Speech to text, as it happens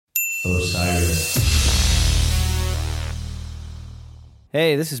Osiris.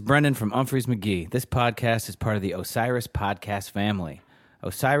 Hey, this is Brendan from Umphreys McGee. This podcast is part of the Osiris podcast family.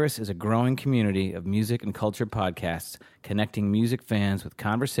 Osiris is a growing community of music and culture podcasts connecting music fans with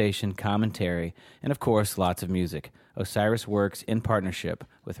conversation, commentary, and of course, lots of music. Osiris works in partnership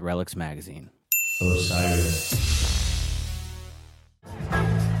with Relics Magazine. Osiris.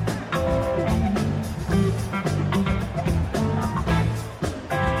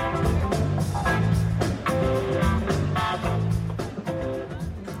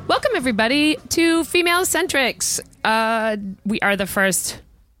 Welcome, everybody, to Female Centrics. We are the first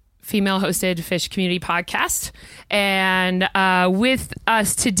female-hosted Fish community podcast. And with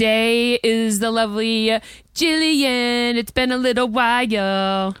us today is the lovely Jillian. It's been a little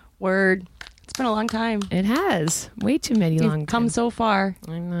while. Word. It's been a long time. It has. Way too many long You've come so far.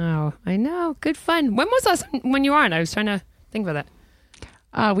 I know. Good fun. When was last time when you were on? I was trying to think about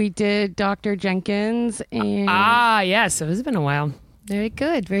that. We did Dr. Jenkins and... Yes. It has been a while. Very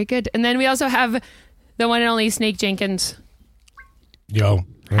good. Very good. And then we also have the one and only Snake Jenkins. Yo.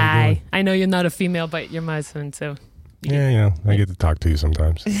 Hi. I know you're not a female, but you're my son, so... Yeah. I get to talk to you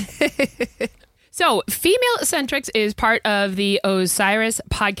sometimes. So, Female Centrics is part of the Osiris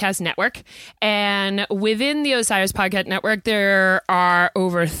Podcast Network. And within the Osiris Podcast Network, there are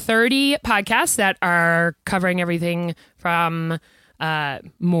over 30 podcasts that are covering everything from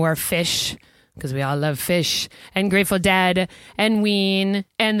more Fish, because we all love Fish, and Grateful Dead, and Ween,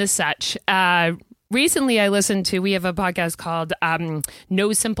 and the such. Recently, I listened to, we have a podcast called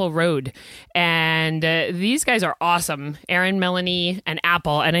No Simple Road, and these guys are awesome. Aaron, Melanie, and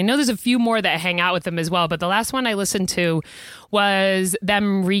Apple, and I know there's a few more that hang out with them as well, but the last one I listened to was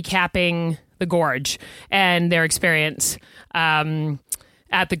them recapping the Gorge and their experience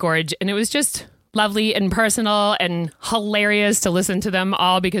at the Gorge, and it was just lovely and personal and hilarious to listen to them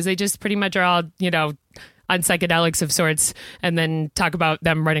all because they just pretty much are all, on psychedelics of sorts, and then talk about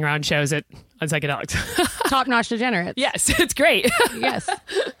them running around shows on psychedelics. Top-notch degenerates. Yes, it's great. Yes.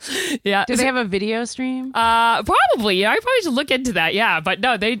 Yeah. Do they have a video stream? Probably. Yeah, I probably should look into that. Yeah, but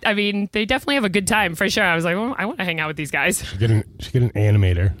no, they definitely have a good time for sure. I was like, well, I want to hang out with these guys. Should get an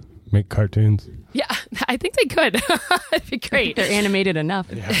animator, make cartoons. Yeah, I think they could. It'd be great. They're animated enough.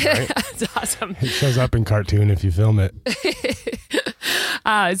 Yeah, right? That's awesome. It shows up in cartoon if you film it.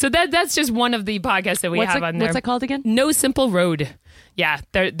 So that's just one of the podcasts that we have on there. What's it called again? No Simple Road. Yeah,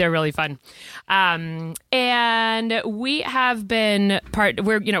 they're really fun. And we have been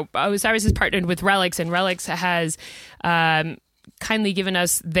Osiris is partnered with Relics, and Relics has kindly given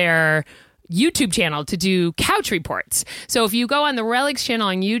us their YouTube channel to do couch reports. So if you go on the Relics channel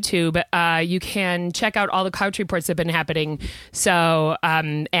on YouTube, you can check out all the couch reports that have been happening. So,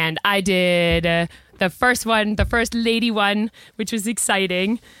 and I did the first lady one, which was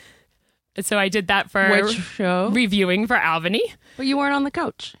exciting. So I did that for which show? Reviewing for Albany. But you weren't on the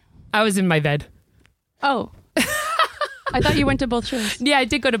couch. I was in my bed. Oh. I thought you went to both shows. Yeah, I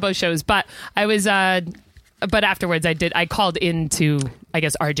did go to both shows, but I was but afterwards I called into, I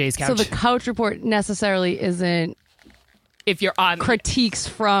guess, RJ's couch. So the couch report necessarily isn't if you're on critiques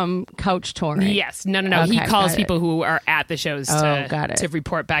from couch touring. Yes. No. Okay, he calls people who are at the shows to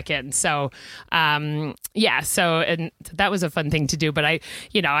report back in. So, yeah. So, and that was a fun thing to do. But I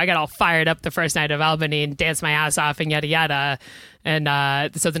got all fired up the first night of Albany and danced my ass off and yada yada. And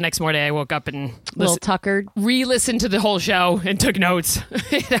so the next morning I woke up and re-listened to the whole show and took notes.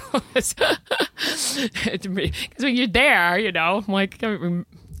 Because when you're there, I'm like, of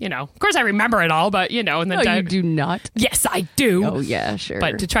course I remember it all, but and then no, you do not. Yes, I do. Oh yeah, sure.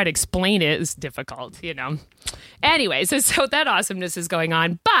 But to try to explain it is difficult, Anyway, so that awesomeness is going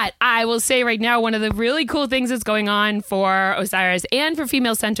on. But I will say right now, one of the really cool things that's going on for Osiris and for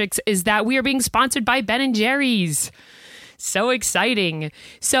Female Centrics is that we are being sponsored by Ben & Jerry's. So exciting.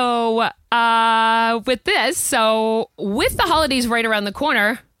 So with the holidays right around the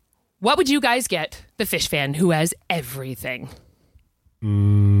corner, what would you guys get the Fish fan who has everything?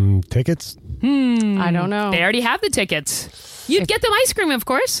 Tickets? I don't know. They already have the tickets. You'd get them ice cream, of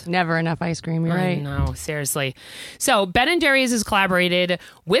course. Never enough ice cream, you're right. No, seriously. So Ben & Jerry's has collaborated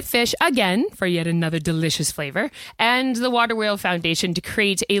with Fish again for yet another delicious flavor and the Water Wheel Foundation to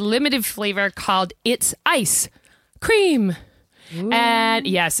create a limited flavor called It's Ice Cream. Ooh. And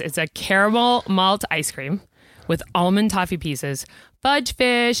yes, it's a caramel malt ice cream with almond toffee pieces, fudge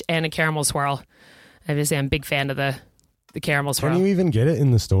fish, and a caramel swirl. I have to say I'm a big fan of the caramel swirl. Can you even get it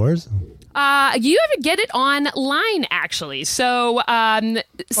in the stores? You have to get it online, actually. So, or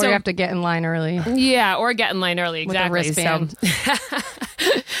you have to get in line early. Yeah, or get in line early. Exactly. With a wristband. So,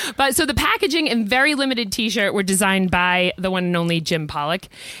 But so the packaging and very limited t-shirt were designed by the one and only Jim Pollock.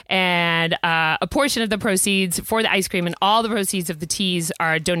 And a portion of the proceeds for the ice cream and all the proceeds of the teas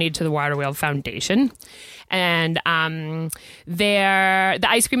are donated to the Water Wheel Foundation. And the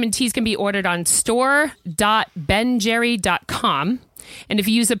ice cream and teas can be ordered on store.benjerry.com. And if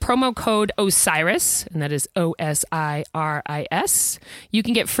you use the promo code OSIRIS, and that is OSIRIS, you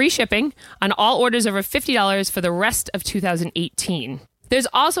can get free shipping on all orders over $50 for the rest of 2018. There's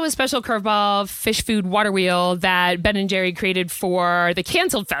also a special curveball fish food water wheel that Ben and Jerry created for the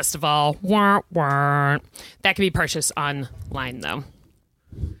canceled festival. Wah, wah. That can be purchased online, though.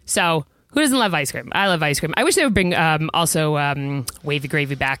 So, who doesn't love ice cream? I love ice cream. I wish they would bring Wavy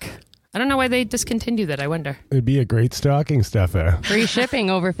Gravy back. I don't know why they discontinued that, I wonder. It'd be a great stocking stuffer. Free shipping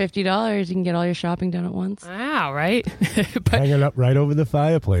over $50. You can get all your shopping done at once. Wow, right? Hang it up right over the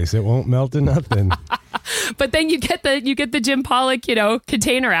fireplace. It won't melt to nothing. But then you get the Jim Pollock,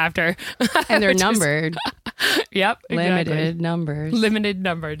 container after. And they're Which is- numbered. Yep. Exactly. Limited numbers. Limited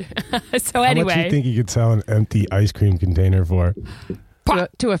numbered. So How much do anyway, you think you could sell an empty ice cream container for?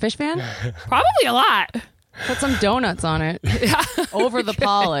 To a fish fan? probably a lot. Put some donuts on it. Over the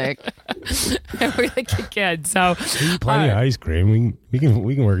Pollock. We like a kid. So We eat plenty of ice cream. We can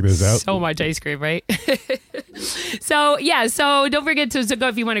work this out. so much ice cream, right? So don't forget to go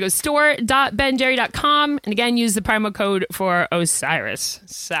if you want to go store.benjerry.com, and again use the promo code for Osiris.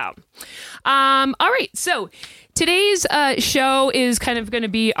 So all right, so today's show is kind of going to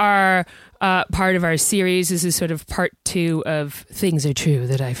be our part of our series. This is sort of part 2 of Things Are True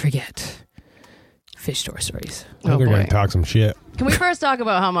That I Forget. Fish store stories. They're going to talk some shit. Can we first talk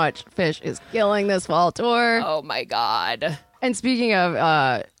about how much Fish is killing this fall tour? Oh my God. And speaking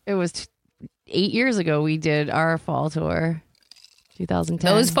of, it was 8 years ago we did our fall tour,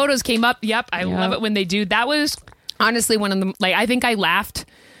 2010. Those photos came up. Yep. I Yep. love it when they do. That was honestly one of them. Like, I think I laughed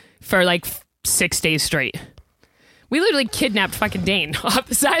for like 6 days straight. We literally kidnapped fucking Dane off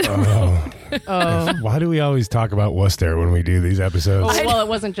the side of the road. Oh. Why do we always talk about Worcester when we do these episodes? Well, it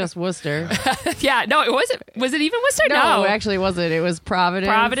wasn't just Worcester. Yeah. No, it wasn't. Was it even Worcester? No, it actually wasn't. It was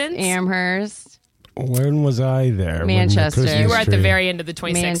Providence, Amherst. When was I there? When the Manchester. Christmas You were at the tree- very end of the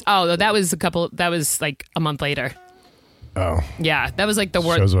 26th. That was like a month later. Oh, Yeah. That was like the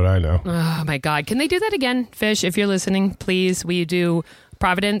worst. shows what I know. Oh my God. Can they do that again? Fish, if you're listening, please. Will you do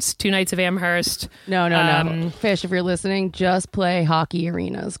Providence, 2 nights of Amherst? No. Fish, if you're listening, just play hockey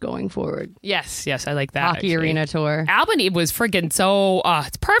arenas going forward. Yes, I like that. Hockey actually. arena tour. Albany was friggin' so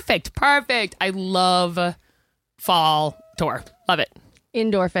it's perfect. I love fall tour. Love it.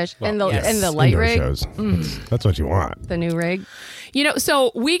 Indoor Fish. and the yes. and the light Indoor rig. shows. That's what you want. The new rig.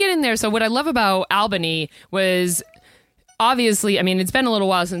 So we get in there. So what I love about Albany was obviously, I mean, it's been a little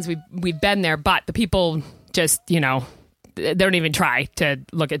while since we've been there, but the people just, they don't even try to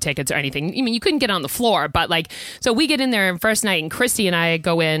look at tickets or anything. I mean, you couldn't get on the floor, but so we get in there first night, and Christy and I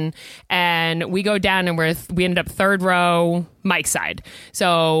go in, and we go down, and we ended up 3rd row, Mike's side.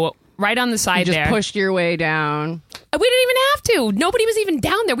 So right on the side You just there. pushed your way down. We didn't even have to. Nobody was even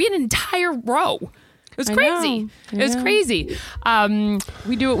down there. We had an entire row. It was I crazy. know. It was Yeah. crazy.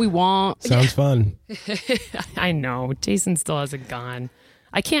 We do what we want. Sounds fun. I know. Jason still hasn't gone.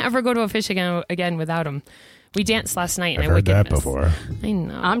 I can't ever go to a fish again without him. We danced last night, and I've I heard that wickedness. before. I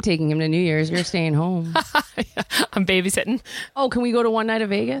know. I'm taking him to New Year's. You're staying home. I'm babysitting. Oh, can we go to one night of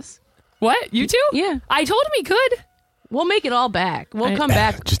Vegas? What? You too? Yeah. I told him he could. We'll make it all back. We'll come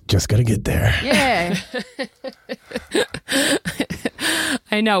back. Just gotta get there. Yeah.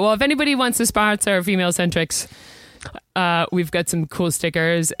 I know. Well, if anybody wants to sponsor Female Centrics, we've got some cool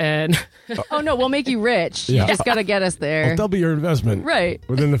stickers, and Oh, no, we'll make you rich. Yeah. You just got to get us there. I'll double your investment. Right.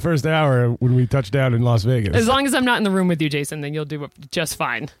 Within the first hour when we touch down in Las Vegas. as long as I'm not in the room with you, Jason, then you'll do just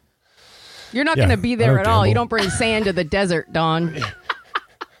fine. You're not Yeah, going to be I there don't at all. You gamble. don't bring sand to the desert, Don.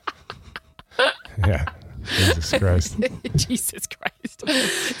 Yeah. Jesus Christ. Jesus Christ.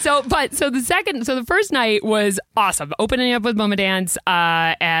 So the first night was awesome. Opening up with Mama Dance,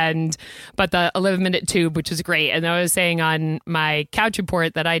 but the 11-minute tube, which was great. And I was saying on my couch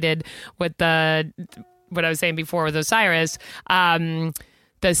report that I did with what I was saying before with Osiris, the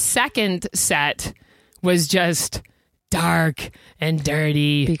second set was just dark and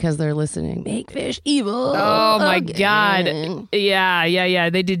dirty. Because they're listening. Make fish evil. Oh my again. God. Yeah.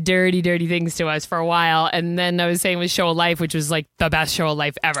 They did dirty things to us for a while. And then I was saying with Show of Life, which was like the best Show of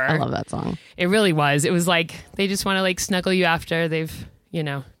Life ever. I love that song. It really was. It was like they just want to like snuggle you after they've,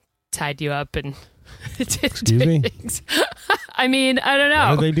 tied you up and Excuse me? things. I mean, I don't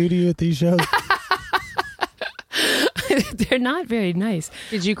What know. do they do to you at these shows? They're not very nice.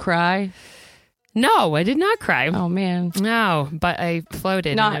 Did you cry? No, I did not cry. Oh man, No, but I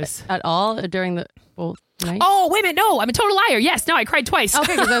floated. and I not was- at all during the night. Oh, wait a minute. No, I'm a total liar. Yes, no, I cried twice.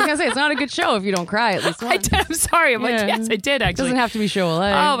 Okay, because I was gonna say it's not a good show if you don't cry at least once. I did. I'm sorry. I'm Yeah. like, yes, I did It actually. doesn't have to be show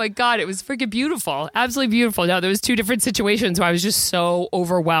alike. Oh my God, it was freaking beautiful. Absolutely beautiful. No, there was two different situations where I was just so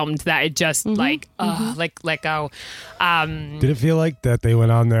overwhelmed that it just like let go. Did it feel like that they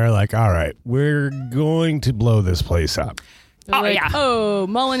went on there like, all right, we're going to blow this place up? They're Oh, like, yeah. Oh,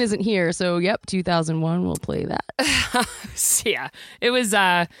 Mullen isn't here, so yep, 2001. We'll play that. Yeah, it was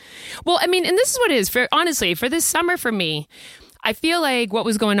well, I mean, and this is what it is for honestly for this summer for me. I feel like what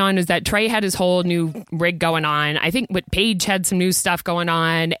was going on is that Trey had his whole new rig going on. I think Paige had some new stuff going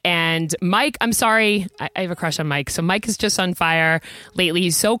on. And Mike, I'm sorry, I have a crush on Mike. So Mike is just on fire lately.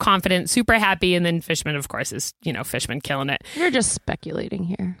 He's so confident, super happy. And then Fishman, of course, is, Fishman killing it. You're just speculating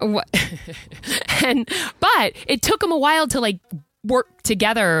here. What? But it took him a while to like work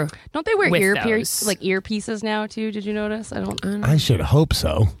together. Don't they wear With earpieces those. earpieces now too? Did you notice? I don't. I should hope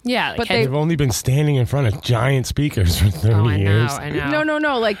so. Yeah. Like But They've only been standing in front of giant speakers for 30 oh, I years. know. I know.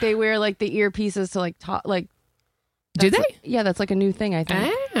 No. Like they wear like the earpieces to like talk. Like Do that's they? like- yeah, that's like a new thing. I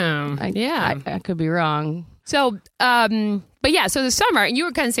think. Yeah. I could be wrong. So, but yeah, so the summer, and you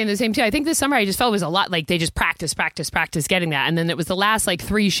were kind of saying the same too. I think this summer I just felt it was a lot like they just practice getting that. And then it was the last like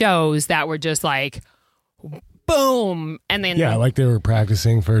 3 shows that were just like, boom. And then, Yeah, like they were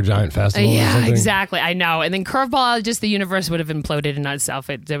practicing for a giant festival or yeah, something. exactly. I know. And then Curveball, just the universe would have imploded in itself.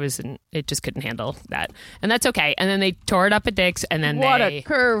 It just couldn't handle that. And that's okay. And then they tore it up at Dick's and then What they. a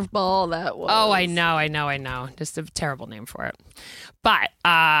curveball that was. Oh, I know. Just a terrible name for it. But,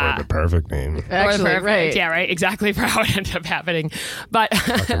 Or the perfect name. Actually, perfect. right. Yeah, right. Exactly for how it ended up happening. But,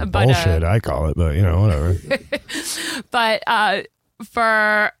 but Bullshit, I call it, but whatever. but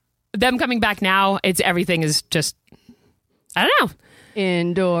for them coming back now, everything is just, I don't know.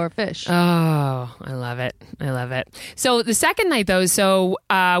 Indoor fish. Oh, I love it. So the second night though,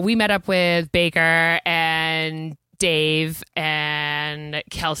 we met up with Baker and Dave and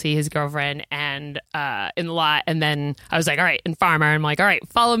Kelsey, his girlfriend, and in the lot. And then I was like, all right, and Farmer. I'm like, all right,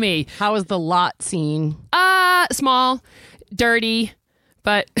 follow me. How was the lot scene? Small, dirty,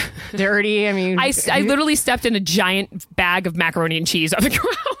 but Dirty. I mean, I literally stepped in a giant bag of macaroni and cheese on the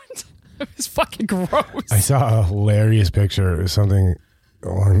ground. It was fucking gross. I saw a hilarious picture. It was something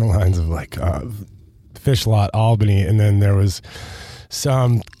along the lines of like Fish Lot Albany, and then there was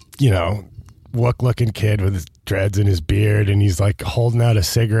some, wook-looking kid with his dreads and his beard, and he's like holding out a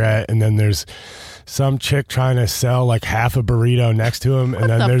cigarette, and then there's some chick trying to sell like half a burrito next to him, and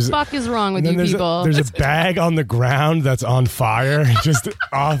then what the there's fuck is wrong with and you then people? there's a bag on the ground that's on fire, just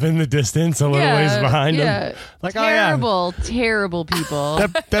off in the distance, a little ways behind him. Like, terrible people.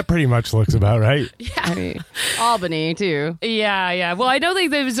 that pretty much looks about right. I mean, Albany too. Yeah. Well, I know like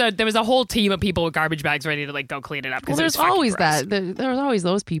there was a whole team of people with garbage bags ready to like go clean it up. 'cause Well, it was there's fucking always gross. that. There's always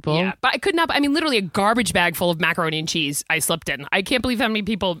those people. Yeah, but I could not. I mean, literally a garbage bag full of macaroni and cheese. I slipped in. I can't believe how many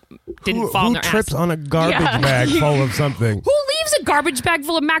people didn't fall on Who their trips ass. on a garbage bag full of something? Who leaves a garbage bag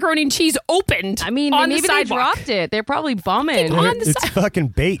full of macaroni and cheese opened? I mean, on maybe the they sidewalk? dropped it. They're probably bumming. on the It's side. fucking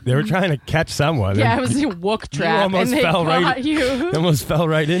bait. They were trying to catch someone. Yeah, and it was a wook trap, almost and they fell right- caught you. they almost fell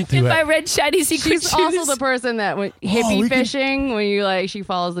right into In it. my red shiny secret She's shoes. also the person that went hippie we can- fishing when you like she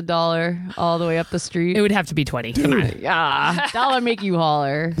follows the dollar all the way up the street. It would have to be 20. Come on. Yeah, dollar make you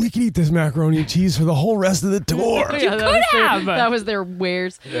holler. We could eat this macaroni and cheese for the whole rest of the tour. Yeah, that could was their- have. that was their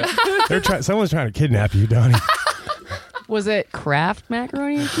wares. Someone's trying to kidnap you, Donnie. Was it Kraft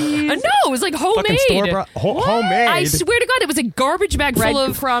macaroni and cheese? No, it was like Fucking homemade. store brought homemade. I swear to God, it was a garbage bag full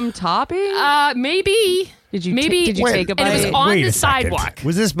of. Breadcrumb topping? Maybe. Did you maybe? did you take a And it was bite? on Wait the a second. sidewalk.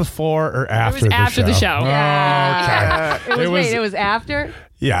 Was this before or after was after the show. Oh, Yeah. okay. It was after?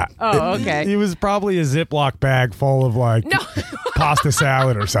 Yeah. Oh, okay. It was probably a Ziploc bag full of like No. pasta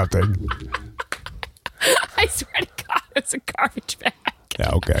salad or something. I swear to God, it was a garbage bag.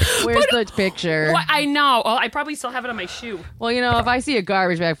 Yeah, okay. Where's the picture? What? I know. Oh, I probably still have it on my shoe. Well, if I see a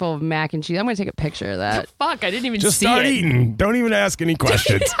garbage bag full of mac and cheese, I'm going to take a picture of that. Fuck, I didn't even Just see start it. eating. Don't even ask any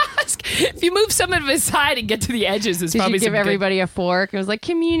questions. If you move some of it aside and get to the edges, it's Did probably you give some good- everybody a fork? It was like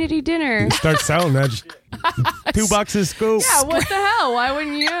community dinner. Start selling that. $2 a scoop. Yeah, what the hell? Why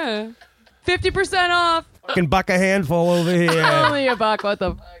wouldn't you? 50% off. Fucking buck a handful over here. Only a buck. What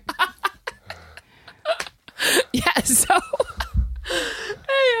the fuck? Yeah, so.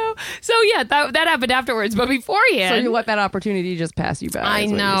 Heyo. So Oh yeah, that happened afterwards, but beforehand. So you let that opportunity just pass you by. I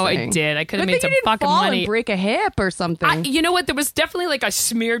is what know, you're I saying. did. I could have Good made thing some you didn't fucking fall money. and break a hip or something. You know what? There was definitely like a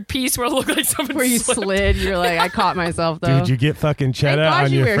smeared piece where it looked like someone where you slipped. slid. You're like, I caught myself though. Did you get fucking cheddar God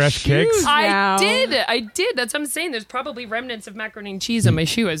on you your wear fresh shoes. kicks? I now. did. That's what I'm saying. There's probably remnants of macaroni and cheese on my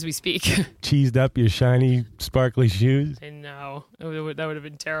shoe as we speak. Cheesed up your shiny, sparkly shoes? I know. That would have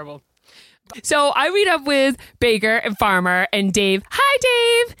been terrible. So I meet up with Baker and Farmer and Dave. Hi,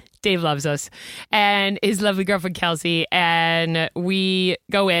 Dave. Dave loves us. And his lovely girlfriend, Kelsey. And we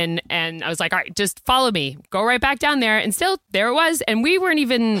go in, and I was like, all right, just follow me. Go right back down there. And still, there it was. And we weren't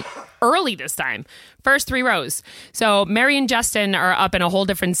even early this time. First 3 rows. So Mary and Justin are up in a whole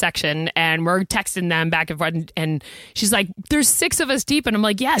different section, and we're texting them back and forth. And she's like, there's 6 of us deep. And I'm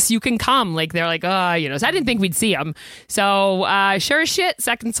like, yes, you can come. Like, they're like, so I didn't think we'd see them. So sure as shit,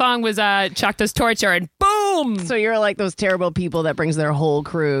 second song was Chuck Does Torture, and boom. So you're like those terrible people that brings their whole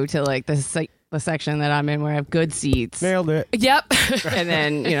crew to like the section that I'm in where I have good seats. Nailed it. Yep. And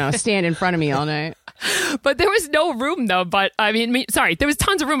then, stand in front of me all night. But there was no room, though. But sorry, there was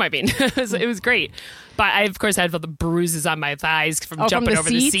tons of room. It was great. But I, of course, had all the bruises on my thighs from jumping over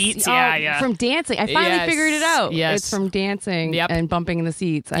the seats. Yeah. From dancing. I finally figured it out. Yes. It's from dancing Yep. and bumping the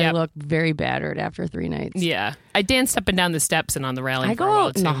seats. I Yep. look very battered after 3 nights. Yeah. I danced up and down the steps and on the railing I for a go while,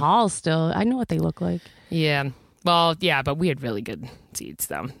 out in the too. hall still. I know what they look like. Yeah. Well, yeah, but we had really good seats,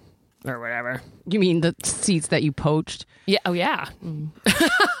 though. Or whatever. You mean the seats that you poached? Yeah. Oh, yeah.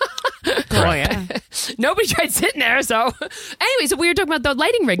 Oh, yeah. Nobody tried sitting there. So, anyway, so we were talking about the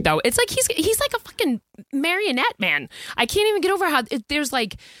lighting rig, though. It's like he's like a fucking marionette man. I can't even get over how there's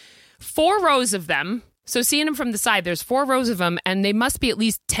like 4 rows of them. So seeing them from the side, there's 4 rows of them, and they must be at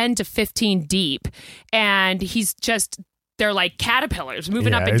least 10 to 15 deep. And they're like caterpillars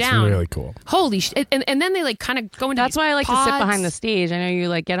moving up and down. It's really cool. Holy shit. And then they like kind of go into That's these why I like to sit pods. behind the stage. I know you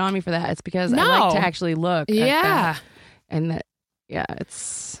like get on me for that. It's because I No. like to actually look. at Yeah. that. And that,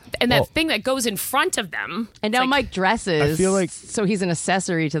 it's. And that thing that goes in front of them. And it's now like- Mike dresses. I feel like- so he's an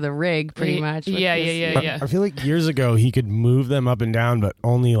accessory to the rig, pretty much. with Yeah, his- yeah. I feel like years ago he could move them up and down, but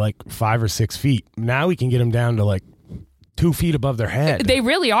only like 5 or 6 feet. Now we can get them down to like 2 feet above their head. They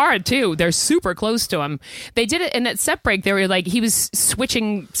really are too. They're super close to him. They did it in that set break. They were like he was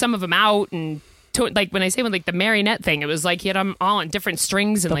switching some of them out, and like when I say with like the marionette thing, it was like he had them all on different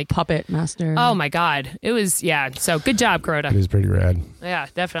strings and The like. puppet master. Oh my god, it was So good job, It Kuroda. is pretty rad. Yeah,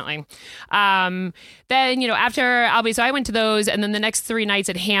 definitely. Then after Albany, so I went to those, and then the next 3 nights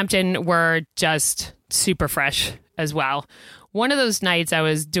at Hampton were just super fresh as well. One of those nights I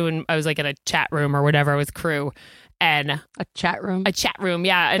was like in a chat room or whatever with crew. And A chat room. a chat room,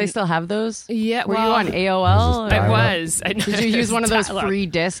 yeah. And They still have those? yeah, Were well, you on AOL? This is I dial-up. was. Did you use one of those Dial-up. free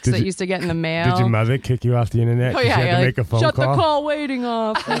discs Did that you- used to get in the mail? Did your mother kick you off the internet? Oh 'cause yeah, you had you're to like, make a phone shut call. the call waiting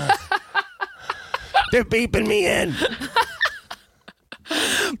off. They're beeping me in.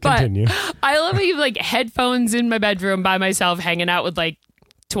 But Continue. I love having like headphones in my bedroom by myself, hanging out with like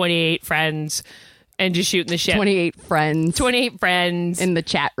 28 friends and just shooting the shit. 28 friends 28 friends in the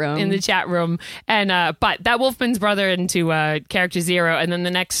chat room. in the chat room, and but that Wolfman's brother into character 0, and then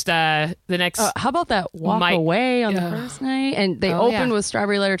the next how about that walk Mike- away on the Yeah. first night? And they Oh, opened yeah. with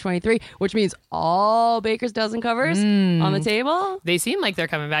Strawberry Letter 23, which means all Baker's Dozen covers on the table. they seem like they're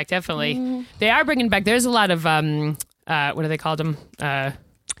coming back. Definitely, they are bringing back. There's a lot of what do they call them?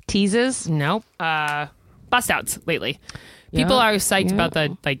 Teases. Nope. Bust outs lately. People Yeah, are psyched yeah. about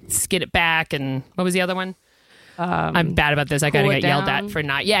the like Skid It Back, and what was the other one? I'm bad about this. I gotta Cool get It yelled Down. at for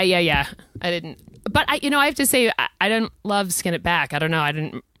not. Yeah. I didn't. But I have to say I don't love Skin It Back. I don't know. I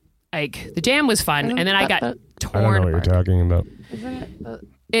didn't like the jam was fun, and then I got I don't torn know what you're apart. talking about.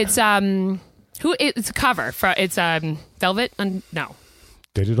 It's it's a cover for it's Velvet. No.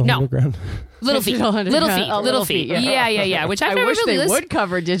 Digital No. Underground? Little Feet. Digital Little Underground. Feet. Oh, Little Feet. Yeah. Which I've I never wish really they listened. would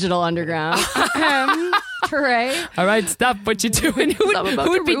cover Digital Underground. Hooray. All right, stop what you're doing. Who I'm about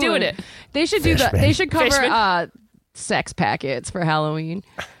would to be ruin doing it. it? They should do that. Fishman. They should cover Fishman. Sex Packets for Halloween.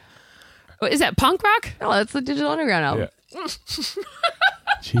 Is that punk rock? No, that's the Digital Underground album. Yeah.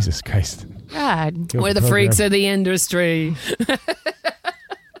 Jesus Christ. God. Kill We're the program. freaks of the industry.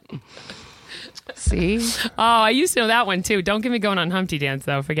 See? Oh, I used to know that one too. Don't get me going on Humpty Dance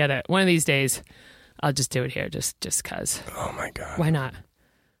though. Forget it. One of these days, I'll just do it here, just cause. Oh my God. Why not?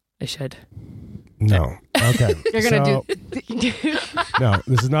 I should. No. Okay. You're going So- to No,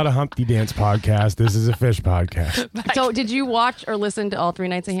 this is not a Humpty Dance podcast. This is a fish podcast. So, did you watch or listen to all 3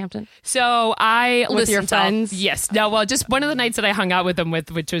 nights at Hampton? So I With your listened to all- friends? yes. No. Well, just one of the nights that I hung out with them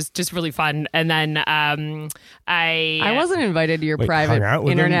with, which was just really fun, and then I wasn't invited to your Wait, private hung out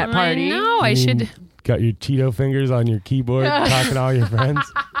with internet them? party. No, I should. Got your Cheeto fingers on your keyboard, talking to all your friends.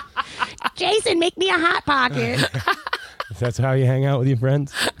 Jason, make me a Hot Pocket. That's how you hang out with your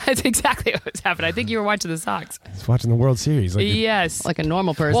friends? That's exactly what was happening. I think you were watching the Sox. It's watching the World Series. Like Yes. Like a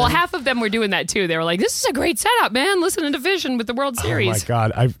normal person. Well, half of them were doing that too. They were like, "This is a great setup, man. Listening to Vision with the World Series." Oh my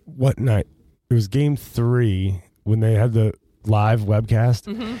God! What night? It was Game 3 when they had the live webcast.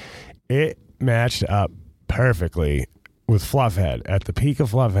 Mm-hmm. It matched up perfectly with Fluffhead at the peak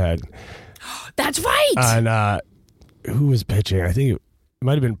of Fluffhead. That's right. And who was pitching? I think it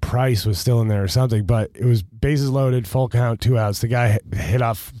might have been Price was still in there or something, but it was bases loaded, full count, 2 outs. The guy hit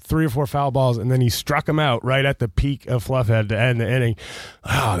off 3 or 4 foul balls, and then he struck him out right at the peak of Fluffhead to end the inning.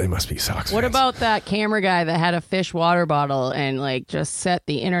 Oh, they must be Sox what fans. about that camera guy that had a fish water bottle and like just set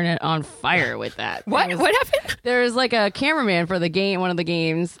the internet on fire with that? what happened? There was like a cameraman for the game, one of the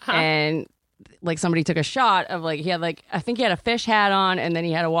games, and like somebody took a shot of like he had like I think he had a fish hat on, and then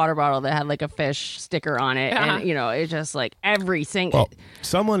he had a water bottle that had like a fish sticker on it, and you know it's just like every single. Well,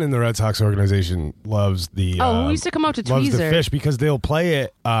 someone in the Red Sox organization loves the. who used to come out to loves the Tweezer. fish because they'll play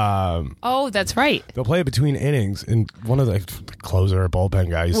it. Oh, that's right. They'll play it between innings, and one of the closer or bullpen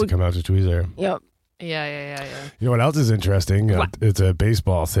guy used to come out to Tweezer. Yep. Yeah. You know what else is interesting? It's a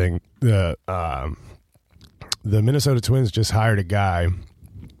baseball thing. The Minnesota Twins just hired a guy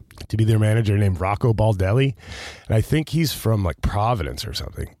to be their manager named Rocco Baldelli, and I think he's from like Providence or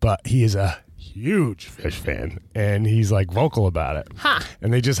something. But he is a huge fish fan, and he's like vocal about it.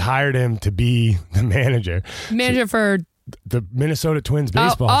 And they just hired him to be the manager. Manager for The Minnesota Twins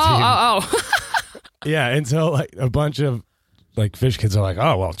baseball team. Oh. Yeah, and so like a bunch of like fish kids are like,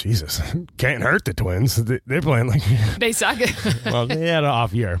 oh well, Jesus, can't hurt the Twins. They're playing like They suck. well, they had an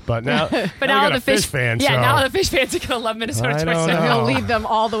off year, but now But we now got the a fish fan. Yeah, so now the fish fans are gonna love Minnesota I Twins. don't know. He'll lead them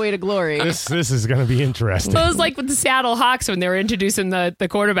all the way to glory. this is going to be interesting. Well, it was like with the Seattle Hawks when they were introducing the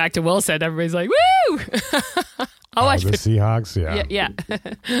quarterback to Wilson. Everybody's like, "Woo!" I'll watch the Seahawks, Yeah.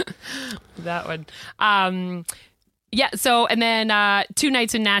 That one. Yeah. So, and then 2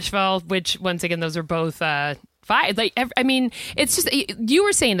 nights in Nashville, which once again, those are both fine. Like, I mean, it's just you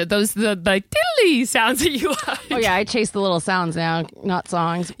were saying that those the diddly sounds that you like. Oh yeah, I chase the little sounds now, not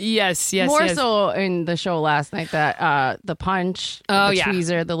songs. Yes. More so in the show last night that the punch, the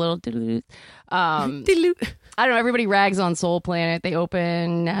tweezer, the little doo-doo-doo. I don't know. Everybody rags on Soul Planet. They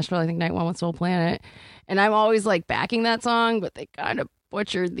open Nashville, I think night 1 with Soul Planet, and I'm always like backing that song, but they kind of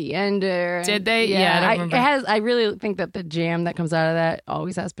butchered the ender. Did they? Yeah, I don't remember. It has. I really think that the jam that comes out of that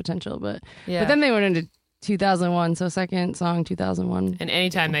always has potential, but then they went into 2001, so second song 2001. And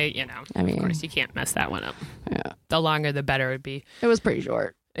anytime they, I mean, of course you can't mess that one up. Yeah, The longer the better it would be. it was pretty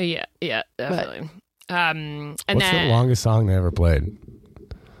short. Yeah, definitely. And What's then the longest song they ever played?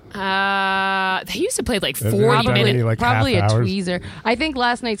 they used to play like Has it 40 done minutes. any, like, Probably a half hours? tweezer. I think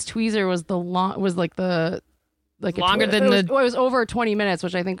last night's tweezer was Longer than it was over 20 minutes,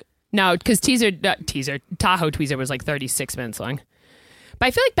 which I think. No, because Tahoe Tweezer was like 36 minutes long. But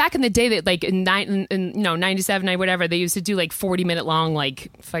I feel like back in the day that like in 97, whatever, they used to do like 40-minute long like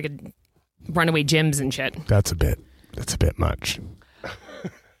fucking runaway gyms and shit. That's a bit much.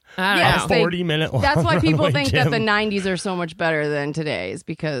 I don't Yes, know. 40-minute long. That's why people runaway think gym. that the 90s are so much better than today's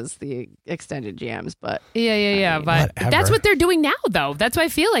because the extended jams. But Yeah. But Whatever. that's what they're doing now, though. That's why I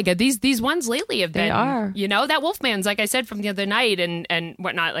feel like these ones lately have been. They are. That Wolfman's, like I said from the other night, and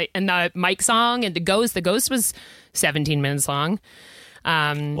whatnot, like, and the Mike song and the Ghost. The Ghost was 17 minutes long.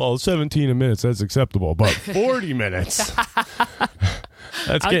 Well, 17 minutes, that's acceptable, but 40 minutes.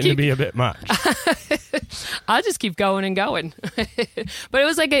 That's getting to be a bit much. I'll just keep going and going. But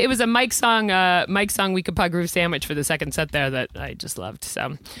it was a Mike song We Could Pug Groove Sandwich for the second set there that I just loved.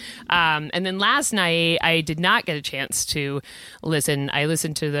 So, and then last night I did not get a chance to listen. I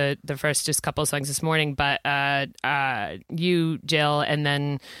listened to the first just couple of songs this morning, but you, Jill, and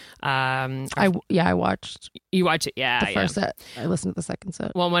then I watched you watch it. Yeah, the first set. I listened to the second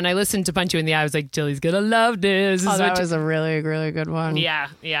set. Well, when I listened to Punch You in the Eye, I was like, Jilly's gonna love this. Oh, that was a really, really good one.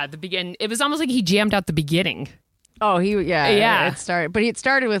 Yeah. The begin. It was almost like he jammed out the beginning. Oh, Yeah. It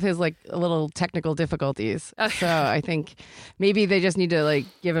started with his like little technical difficulties. So I think maybe they just need to like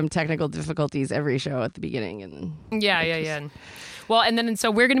give him technical difficulties every show at the beginning, and Yeah. Well, and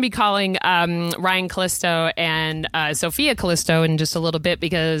so we're going to be calling Ryan Callisto and Sophia Callisto in just a little bit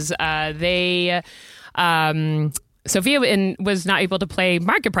because they. Sophia was not able to play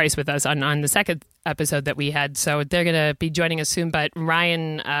Market Price with us on the second episode that we had, so they're going to be joining us soon. But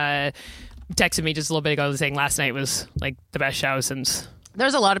Ryan texted me just a little bit ago saying last night was like the best show since.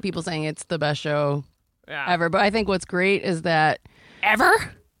 there's a lot of people saying it's the best show Yeah. ever. But I think what's great is that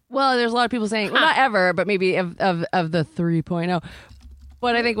Ever? well, there's a lot of people saying well, not ever, but maybe of the 3.0.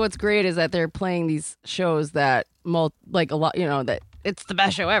 But I think what's great is that they're playing these shows that like a lot, that it's the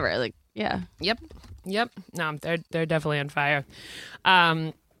best show ever. Like Yeah. Yep. No, they're definitely on fire.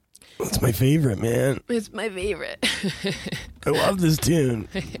 It's my favorite, man. It's my favorite. I love this tune.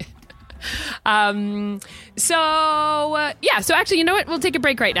 So actually, you know what? We'll take a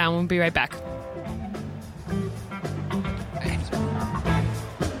break right now and we'll be right back.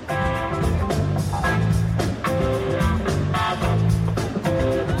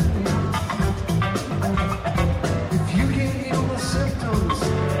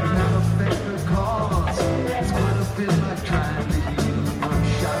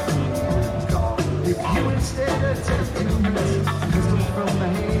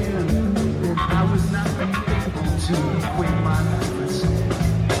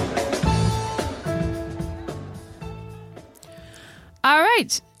 All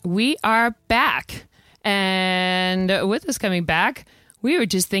right, we are back. And with us coming back, we were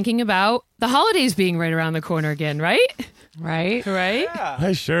just thinking about the holidays being right around the corner again, right? Right? Yeah.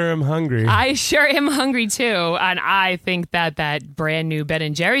 I sure am hungry. I sure am hungry too. And I think that brand new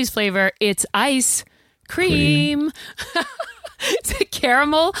Ben & Jerry's flavor, it's ice cream. It's a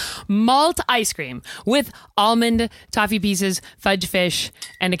caramel malt ice cream with almond toffee pieces, fudge fish,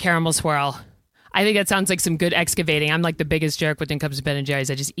 and a caramel swirl. I think that sounds like some good excavating. I'm like the biggest jerk when it comes to Ben & Jerry's.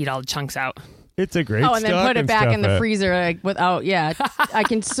 I just eat all the chunks out. It's a great and then put it back in the stuff freezer without, I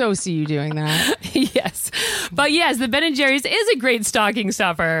can so see you doing that. Yes. But yes, the Ben & Jerry's is a great stocking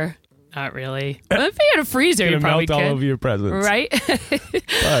stuffer. Not really. Well, if you had a freezer, you probably melt could. all over your presents. Right?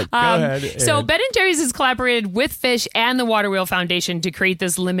 But go ahead. So Ben & Jerry's has collaborated with Fish and the Water Wheel Foundation to create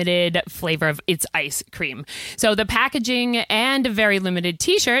this limited flavor of its ice cream. So the packaging and a very limited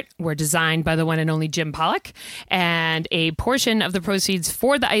t-shirt were designed by the one and only Jim Pollock. And a portion of the proceeds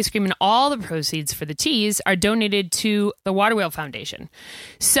for the ice cream and all the proceeds for the teas are donated to the Water Wheel Foundation.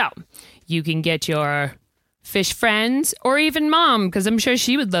 So you can get your Fish friends, or even mom, because I'm sure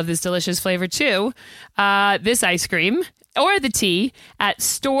she would love this delicious flavor too, this ice cream or the tea at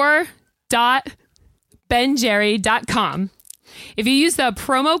store.benjerry.com. If you use the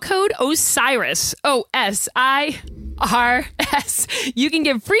promo code OSIRIS, OSIRS, you can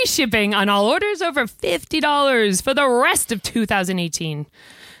get free shipping on all orders over $50 for the rest of 2018.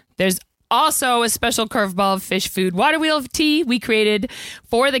 There's also a special curveball of Fish Food Water Wheel tea we created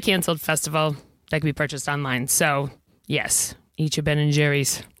for the canceled festival that can be purchased online. So, yes, eat your Ben &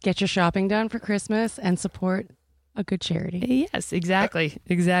 Jerry's. Get your shopping done for Christmas and support a good charity. Yes, exactly.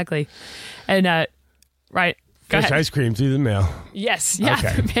 And, right. Go Fish ahead. ice cream through the mail. Yes, yeah,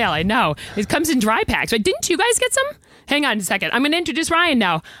 Okay. mail, I know. It comes in dry packs. Right? Didn't you guys get some? Hang on a second. I'm going to introduce Ryan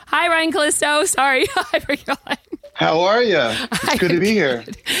now. Hi, Ryan Callisto. Sorry, I forgot. How are you? It's good to be here.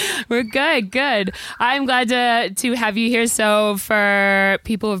 We're good. I'm glad to have you here. So for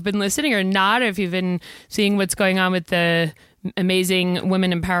people who have been listening or not, or if you've been seeing what's going on with the amazing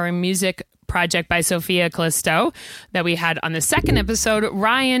Women Empowering Music project by Sophia Callisto that we had on the second episode,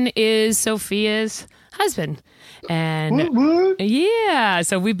 Ryan is Sophia's husband. And yeah,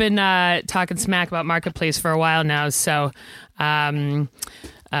 so we've been talking smack about Marketplace for a while now. So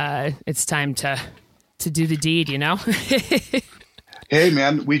it's time to do the deed, you know? Hey,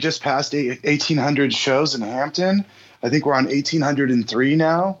 man, we just passed 1,800 shows in Hampton. I think we're on 1,803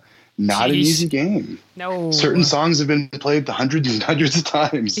 now. Not an easy game. No. Certain songs have been played hundreds and hundreds of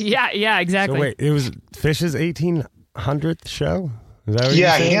times. Yeah, exactly. So wait, it was Fish's 1800th show? Is that what you're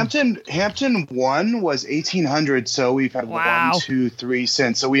saying? Hampton 1 was 1,800, so we've had 1, 2, 3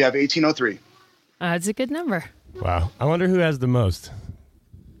 since. So we have 1,803. That's a good number. Wow. I wonder who has the most.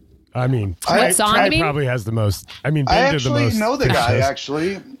 I mean, What song, Ty you mean? probably has the most. I mean, I Ben did the actually most. know the guy, shows.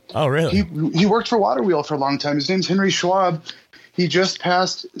 actually. Oh, really? He worked for Water Wheel for a long time. His name's Henry Schwab. He just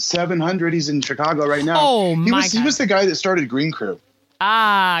passed 700. He's in Chicago right now. Oh, He my God. was the guy that started Green Crew.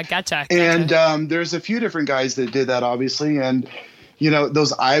 Ah, gotcha. And there's a few different guys that did that, obviously. And, you know,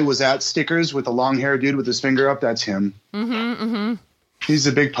 those I was at stickers with the long hair dude with his finger up, that's him. Mm-hmm. He's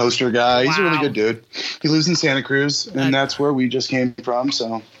a big poster guy. He's a really good dude. He lives in Santa Cruz, and that's where we just came from.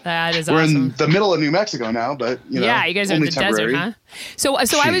 So That is we're awesome. in the middle of New Mexico now, but, you know, Yeah, you guys are in only the temporary. desert, huh? So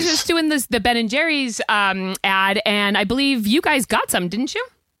I was just doing the Ben & Jerry's ad, and I believe you guys got some, didn't you?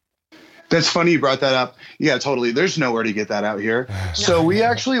 That's funny you brought that up. Yeah, totally. There's nowhere to get that out here. So we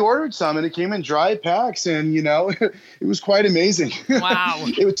actually ordered some, and it came in dry packs, and, you know, it was quite amazing. Wow.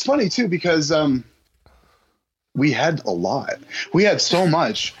 It was funny, too, because we had a lot. We had so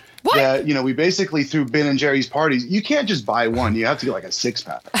much that, you know, we basically threw Ben & Jerry's parties. You can't just buy one. You have to get like a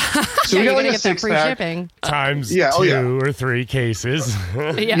 6-pack. So we got like a get that free 6-pack. shipping. Times Yeah, oh, yeah. 2 or 3 cases.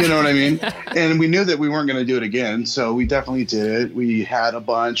 Yeah. You know what I mean? And we knew that we weren't going to do it again. So we definitely did it. We had a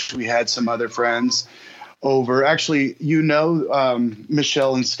bunch. We had some other friends. over. Actually,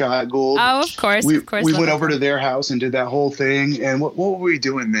 Michelle and Scott Gould. Oh, of course. We went over to their house and did that whole thing. And what were we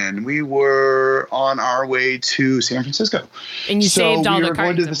doing then? We were on our way to San Francisco. And you saved all the cartons. We were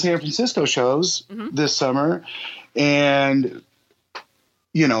going to the San Francisco shows this summer and,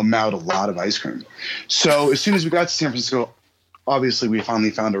 mowed a lot of ice cream. So as soon as we got to San Francisco, obviously we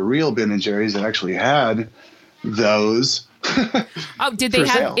finally found a real Ben & Jerry's that actually had those. Oh, did they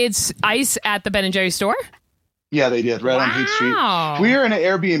have its ice at the Ben & Jerry's store? Yeah, they did, right on Haight Street. We were in an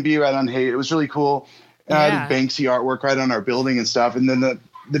Airbnb right on Haight. It was really cool. I did Banksy artwork right on our building and stuff. And then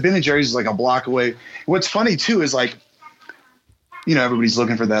the Ben & Jerry's is like a block away. What's funny, too, is like, everybody's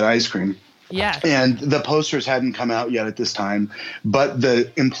looking for that ice cream. Yeah. And the posters hadn't come out yet at this time. But the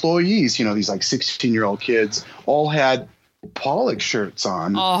employees, these like 16-year-old kids, all had Pollock shirts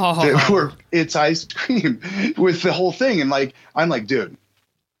on that were It's Ice Cream with the whole thing. And like, I'm like, dude,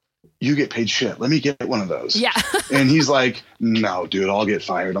 you get paid shit. Let me get one of those. Yeah. And he's like, no, dude, I'll get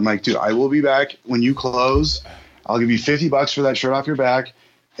fired. I'm like, dude, I will be back when you close. I'll give you $50 for that shirt off your back.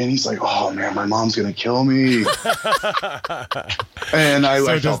 And he's like, oh man, my mom's going to kill me. And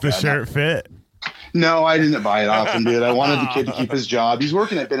So does the shirt fit? No, I didn't buy it off him, dude. I wanted the kid to keep his job. He's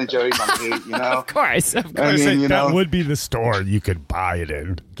working at Ben & Jerry's on Haight, Of course. I mean, that would be the store you could buy it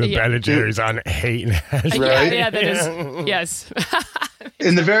in. The Ben & Jerry's on Haight and Ashland. Right? Yeah, that is. Yes.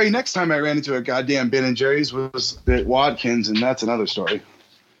 And the very next time I ran into a goddamn Ben & Jerry's was at Watkins, and that's another story.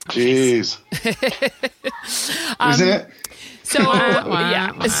 Jeez. Isn't it? So,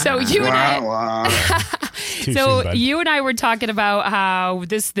 So you and I... you and I were talking about how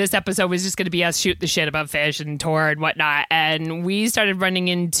this episode was just going to be us shoot the shit about Phish and tour and whatnot, and we started running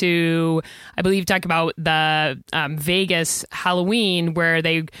into, I believe, talk about the Vegas Halloween where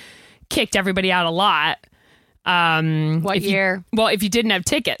they kicked everybody out a lot. What year? If you didn't have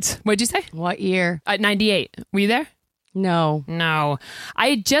tickets, what'd you say? What year? 98. Were you there? No. I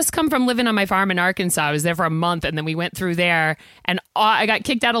had just come from living on my farm in Arkansas. I was there for a month, and then we went through there, and I got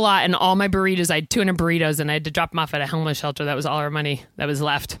kicked out a lot, and all my burritos, I had 200 burritos, and I had to drop them off at a homeless shelter. That was all our money that was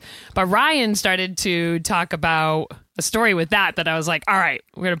left. But Ryan started to talk about a story with that I was like, all right,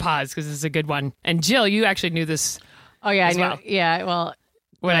 we're going to pause because this is a good one. And Jill, you actually knew this. Oh, yeah, I know. Well. Yeah, well.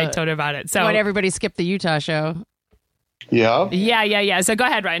 When I told her about it. So when everybody skipped the Utah show. Yeah. Yeah. So go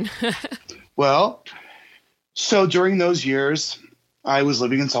ahead, Ryan. Well... So during those years, I was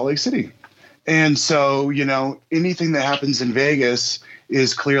living in Salt Lake City. And so, anything that happens in Vegas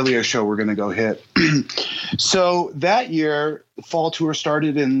is clearly a show we're going to go hit. So that year, fall tour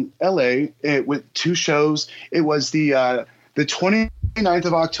started in LA. It went 2 shows. It was the 29th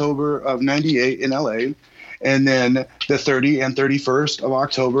of October of 98 in LA, and then the 30th and 31st of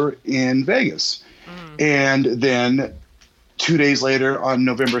October in Vegas. And then 2 days later on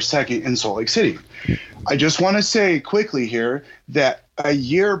November 2nd in Salt Lake City. I just want to say quickly here that a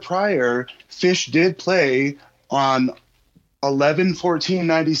year prior, Phish did play on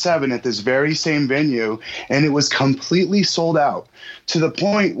 11/14/97 at this very same venue, and it was completely sold out to the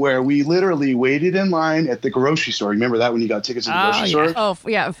point where we literally waited in line at the grocery store. Remember that when you got tickets at the grocery store? Oh,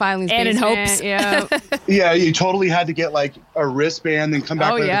 yeah, Filing's and Basement. in hopes. Yeah. Yeah, you totally had to get like a wristband and come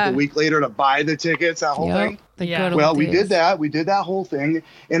back a week later to buy the tickets, that whole thing. Well, we did that. We did that whole thing.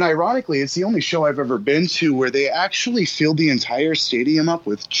 And ironically, it's the only show I've ever been to where they actually filled the entire stadium up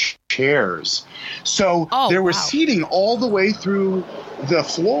with chairs. So there was seating all the way through the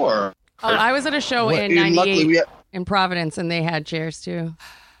floor. Oh, I was at a show in 98 in Providence, and they had chairs too.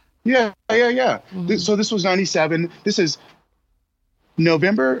 Yeah. Mm-hmm. So this was 97. This is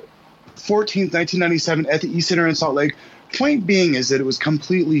November 14th, 1997 at the East Center in Salt Lake. Point being is that it was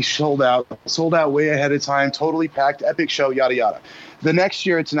completely sold out way ahead of time, totally packed, epic show, yada, yada. The next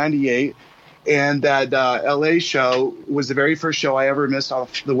year, it's 98, and that LA show was the very first show I ever missed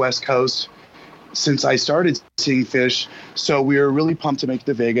off the West Coast since I started seeing Phish. So we were really pumped to make it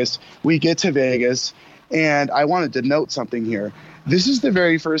to Vegas. We get to Vegas, and I wanted to note something here. This is the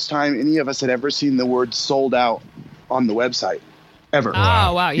very first time any of us had ever seen the word sold out on the website. Ever.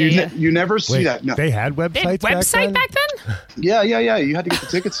 Oh, wow. Yeah, you never see that. No. They had websites back then? Yeah. You had to get the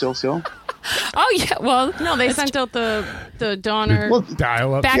tickets still. Oh, yeah. Well, no, they sent out the Donner. Well,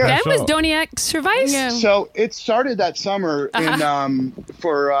 dial-up. Back then was Doniak Service? Yeah. So it started that summer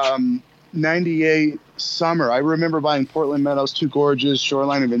for 98 summer. I remember buying Portland Meadows, Two Gorges,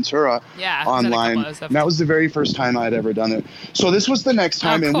 Shoreline, and Ventura online. And that was the very first time I had ever done it. So this was the next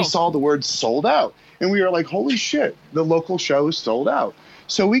time, and we saw the word sold out. And we were like, holy shit, the local show is sold out.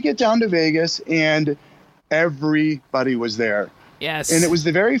 So we get down to Vegas, and everybody was there. Yes. And it was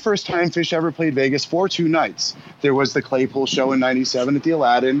the very first time Phish ever played Vegas for 2 nights. There was the Claypool show in 97 at the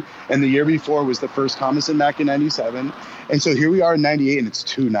Aladdin, and the year before was the first Thomas and Mack in 97. And so here we are in 98, and it's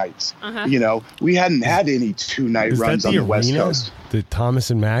 2 nights. You know, we hadn't had any 2-night runs on the West Coast. The Thomas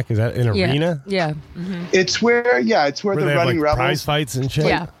and Mack, is that an arena? Yeah. It's where the Running Rebels prize fights and shit.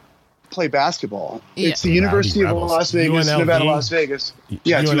 Yeah. play basketball. Yeah. It's the University of Las Vegas, UNLV? Nevada, Las Vegas.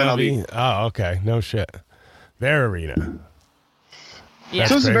 Yeah, it's UNLV. Oh, okay. No shit. Their arena. Yeah.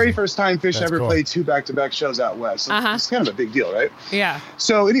 So it was the crazy. very first time Phish ever cool. played 2 back-to-back shows out west. So it's kind of a big deal, right? Yeah.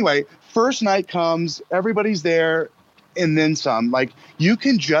 So anyway, first night comes, everybody's there, and then some. Like, you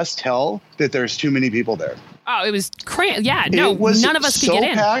can just tell that there's too many people there. Oh, it was crazy. Yeah, no, It was none of us so could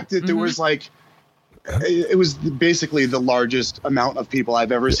get in. packed that there was like, it was basically the largest amount of people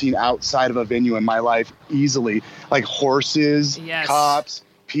I've ever seen outside of a venue in my life, easily. Like horses, Yes. cops,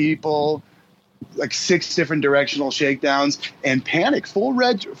 people, like 6 different directional shakedowns, and panic,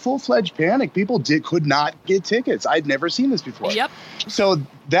 full-fledged panic. People could not get tickets. I'd never seen this before. Yep. So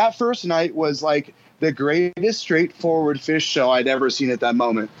that first night was like the greatest straightforward Phish show I'd ever seen at that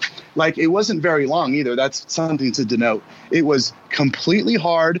moment. Like, it wasn't very long either. That's something to denote. It was completely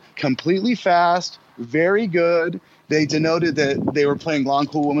hard, completely fast, very good. They denoted that they were playing Long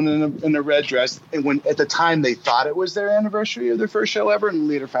Cool Woman in a red dress. And when at the time they thought it was their anniversary of their first show ever, and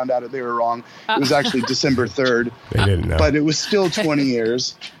later found out that they were wrong. It was actually December 3rd. They didn't know. But it was still 20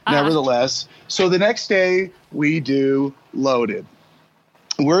 years, nevertheless. So the next day we do Loaded.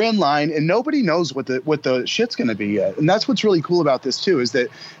 We're in line, and nobody knows what the shit's going to be yet. And that's what's really cool about this, too, is that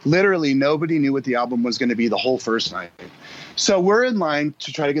literally nobody knew what the album was going to be the whole first night. So we're in line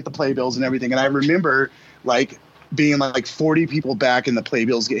to try to get the playbills and everything. And I remember, like, being like 40 people back and the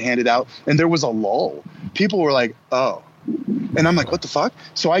playbills get handed out, and there was a lull. People were like, oh. And I'm like, what the fuck?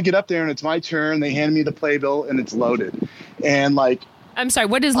 So I get up there, and it's my turn. They hand me the playbill, and it's Loaded. And, like, I'm sorry,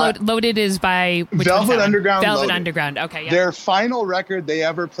 what is Loaded is by which Velvet one's that one? Underground. Velvet Loaded. Underground. Okay, yeah. Their final record they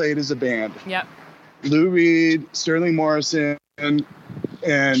ever played as a band. Yep. Lou Reed, Sterling Morrison, and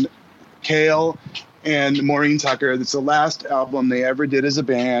Cale, and Maureen Tucker. That's the last album they ever did as a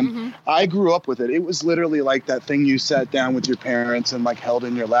band. I grew up with it. It was literally like that thing you sat down with your parents and like held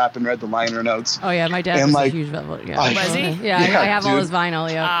in your lap and read the liner notes. Oh yeah, my dad And, was like, a huge Velvet. Yeah. Was he? Yeah, I have all dude. his vinyl.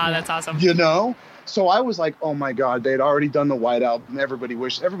 Yeah. Ah, that's awesome. You know? So I was like, oh my God, they'd already done the White Album. Everybody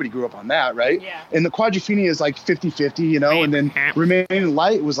grew up on that, right? Yeah. And the Quadrophenia is like 50-50, you know, and then Remaining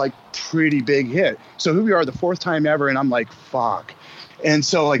Light was like pretty big hit. So here we are the 4th time ever, and I'm like, fuck. And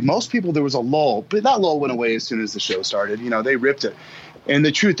so like most people, there was a lull, but that lull went away as soon as the show started. You know, they ripped it. And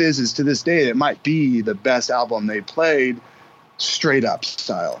the truth is to this day, it might be the best album they played straight up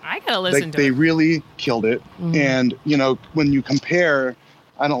style. I gotta listen to They it. really killed it. And, you know, when you compare,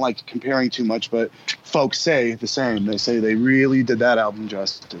 I don't like comparing too much, but folks say the same. They say they really did that album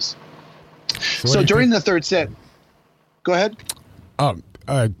justice. So during the 3rd set, go ahead.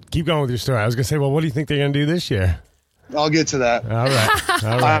 Keep going with your story. I was going to say, well, what do you think they're going to do this year? I'll get to that. All right.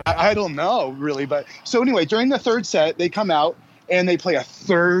 All right. I don't know, really. But so anyway, during the 3rd set, they come out and they play a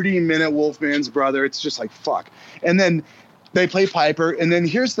 30-minute Wolfman's Brother. It's just like, fuck. And then they play Piper. And then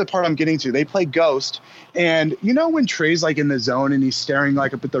here's the part I'm getting to. They play Ghost. And you know when Trey's like in the zone and he's staring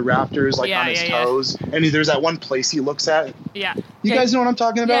like up at the rafters, like on his toes? And there's that one place he looks at? Yeah. You guys know what I'm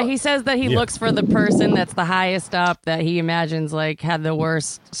talking about? Yeah, he says that he looks for the person that's the highest up that he imagines like had the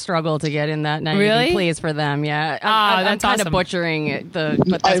worst struggle to get in that night. Really? He plays for them. Yeah. Oh, I'm that's kind awesome. of butchering it. But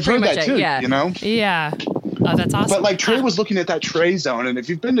that's I've pretty heard much that it. too, Yeah. you know? Yeah. Oh, that's awesome. But like Trey was looking at that Trey zone, and if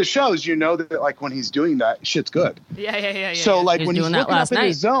you've been to shows, you know that like when he's doing that, shit's good. Yeah. So like He was when he's doing that looking up last in night.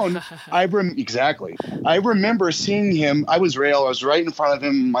 his zone, I remember seeing him. I was right in front of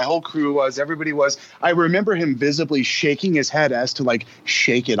him. My whole crew was, everybody was. I remember him visibly shaking his head as to like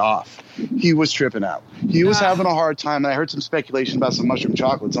shake it off. He was tripping out. He was having a hard time. I heard some speculation about some mushroom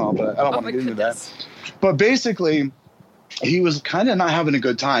chocolates and all, but I don't want to get into that. But basically, he was kind of not having a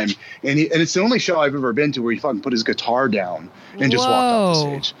good time, and it's the only show I've ever been to where he fucking put his guitar down and just walked off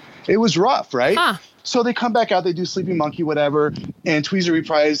the stage. It was rough, right? Huh. So they come back out, they do Sleeping Monkey, whatever, and Tweezer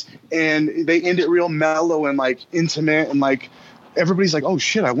Reprise, and they end it real mellow and like intimate, and like everybody's like, oh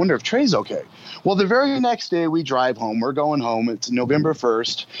shit, I wonder if Trey's okay. Well, the very next day we drive home. We're going home. It's November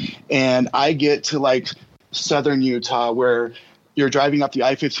 1st, and I get to like southern Utah where you're driving up the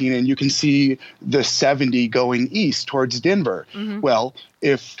I-15 and you can see the 70 going east towards Denver. Well,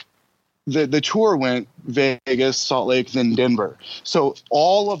 if the tour went Vegas, Salt Lake, then Denver. So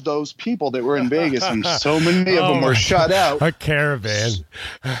all of those people that were in Vegas, and so many of them were shut out. A caravan.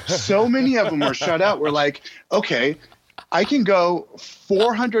 So many of them were shut out. We're like, okay, I can go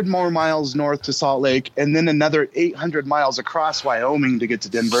 400 more miles north to Salt Lake and then another 800 miles across Wyoming to get to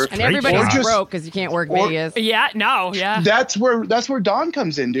Denver. And everybody's broke because you can't work Vegas. Yeah, no, yeah. That's where Dawn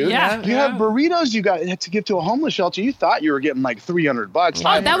comes in, dude. Yeah, you have burritos you got to give to a homeless shelter. You thought you were getting like $300,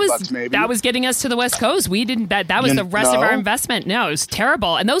 $500 maybe. That was getting us to the West Coast. We didn't bet. That was the rest of our investment. No, it was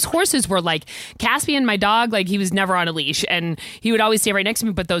terrible. And those horses were like Caspian, my dog. Like he was never on a leash, and he would always stay right next to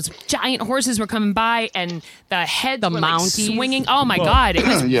me. But those giant horses were coming by, and the heads were like swinging. Oh my God, it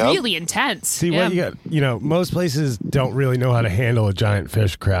was really intense. See what you got? Most places don't really know how to handle a giant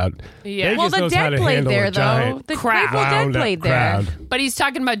fish crowd. Yeah. Well, the Dead played there though. The Grateful Dead played there. But he's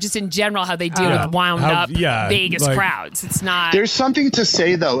talking about just in general how they deal with wound up Vegas crowds. It's not. There's something to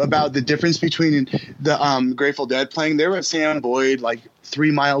say though about the difference between the Grateful Dead playing. They were at Sam Boyd, like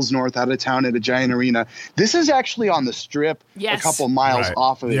 3 miles north out of town at a giant arena. This is actually on the Strip, a couple miles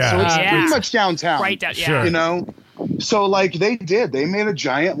off of it. So it's pretty much downtown. Right down, Sure. So like they made a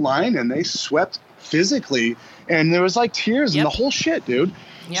giant line and they swept physically, and there was like tears and the whole shit, dude.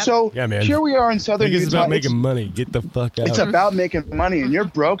 Yep. So here we are in Southern Utah. It's about making money. Get the fuck out. It's about making money, and you're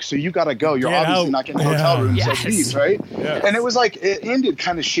broke, so you got to go. You're obviously not getting hotel rooms like these, right? Yes. And it was like, it ended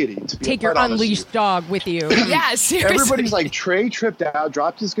kind of shitty. Take your unleashed dog with you. Yeah, seriously. Everybody's like, Trey tripped out,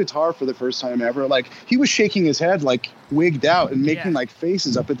 dropped his guitar for the first time ever. Like, he was shaking his head, like, wigged out and making, like,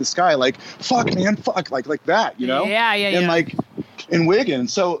 faces up at the sky, like, fuck, man, fuck, like that, you know? Yeah. And, like, in Wiggin.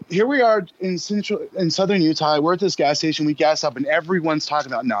 So here we are in Southern Utah. We're at this gas station. We gas up, and everyone's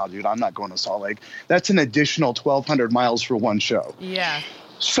talking about, no, dude, I'm not going to Salt Lake. That's an additional 1,200 miles for one show. Yeah.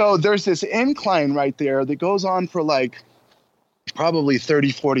 So there's this incline right there that goes on for like probably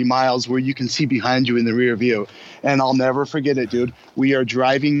 30, 40 miles where you can see behind you in the rear view. And I'll never forget it, dude. We are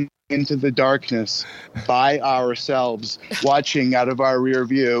driving into the darkness by ourselves, watching out of our rear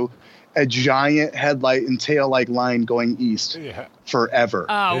view a giant headlight and tail like line going east forever.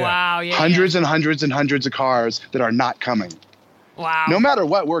 Oh, wow. Yeah, hundreds and hundreds and hundreds of cars that are not coming. Wow. No matter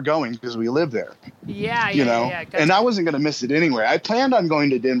what, we're going because we live there. Yeah. Gotcha. And I wasn't going to miss it anyway. I planned on going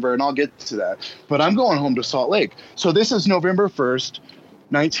to Denver, and I'll get to that. But I'm going home to Salt Lake. So this is November 1st,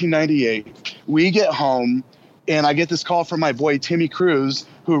 1998. We get home, and I get this call from my boy, Timmy Cruz,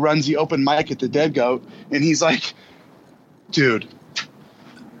 who runs the open mic at the Dead Goat. And he's like, dude,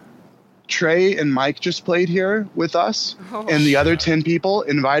 Trey and Mike just played here with us, and the other 10 people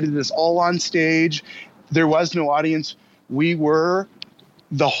invited us all on stage. There was no audience. We were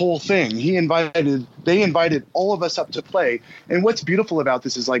the whole thing. They invited all of us up to play. And what's beautiful about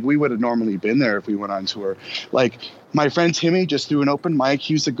this is, like, we would have normally been there if we went on tour. Like, my friend Timmy just threw an open mic.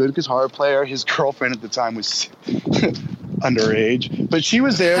 He was a good guitar player. His girlfriend at the time was underage, but she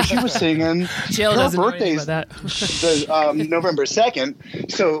was there. She was singing. Jill doesn't know anything about that. November 2nd.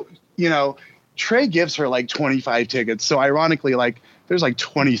 So, Trey gives her like 25 tickets. So ironically, like, there's like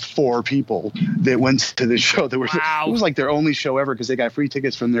 24 people that went to the show. It was like their only show ever because they got free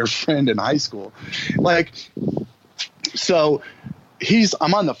tickets from their friend in high school. Like, so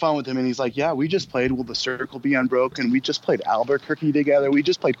I'm on the phone with him, and he's like, yeah, we just played Will the Circle Be Unbroken. We just played Albuquerque together. We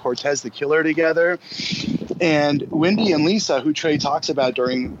just played Cortez the Killer together. And Wendy and Lisa, who Trey talks about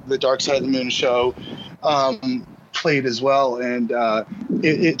during the Dark Side of the Moon show, played as well. And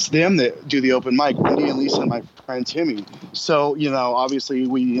it's them that do the open mic, Wendy and Lisa and my friend Timmy. So, obviously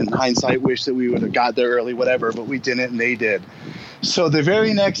we, in hindsight, wish that we would have got there early, whatever, but we didn't, and they did. So the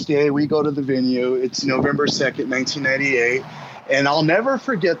very next day, we go to the venue. It's November 2nd, 1998. And I'll never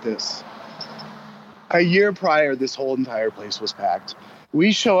forget this. A year prior, this whole entire place was packed.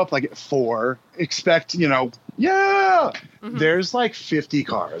 We show up like at 4, expect, there's like 50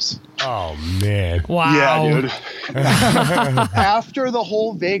 cars. Oh, man. Wow. Yeah, dude. After the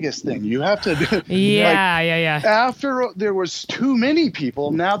whole Vegas thing, you have to. Yeah. After there was too many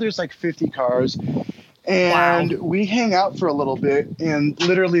people, now there's like 50 cars. And we hang out for a little bit, and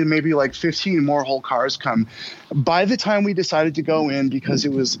literally maybe like 15 more whole cars come. By the time we decided to go in, because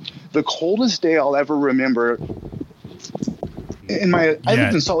it was the coldest day I'll ever remember. I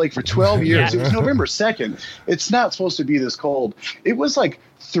lived in Salt Lake for 12 years. It was November 2nd. It's not supposed to be this cold. It was like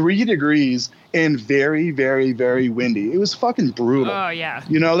 3 degrees and very, very, very windy. It was fucking brutal. Oh, yeah.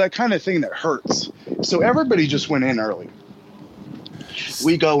 That kind of thing that hurts. So everybody just went in early.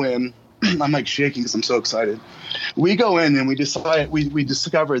 We go in. I'm like shaking because I'm so excited. We go in and we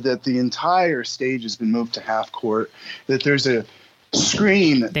discover that the entire stage has been moved to half court, that there's a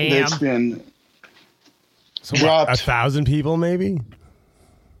screen that's been dropped. 1,000 people maybe?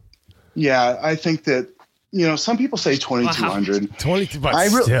 Yeah, I think that, some people say 2,200. Wow. 22, but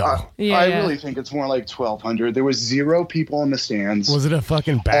still. I really think it's more like 1,200. There was 0 people in the stands. Was it a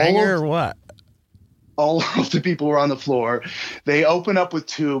fucking banger or what? All of the people were on the floor. They open up with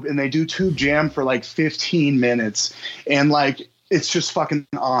tube and they do tube jam for like 15 minutes. And like, it's just fucking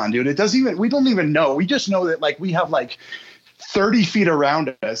on, dude. We don't even know. We just know that like we have like 30 feet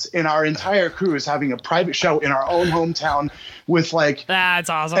around us and our entire crew is having a private show in our own hometown with like that's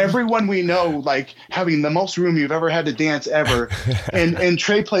awesome. Everyone we know, like having the most room you've ever had to dance ever. and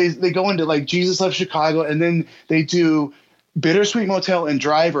Trey plays, they go into like Jesus Left Chicago, and then they do Bittersweet Motel and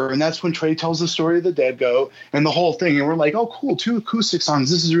Driver, and that's when Trey tells the story of the Dead Goat and the whole thing. And we're like, oh, cool, 2 acoustic songs.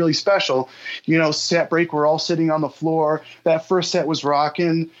 This is really special. You know, set break, we're all sitting on the floor. That first set was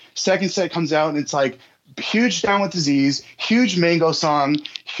rocking. Second set comes out, and it's like huge Down with Disease, huge Mango song,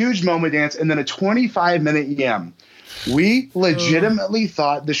 huge Momo dance, and then a 25-minute Yem. We legitimately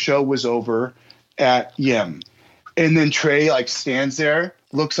thought the show was over at Yem. And then Trey like stands there,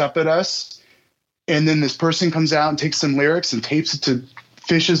 looks up at us, and then this person comes out and takes some lyrics and tapes it to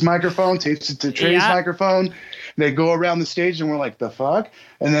Fish's microphone, tapes it to Trey's microphone. They go around the stage and we're like, the fuck?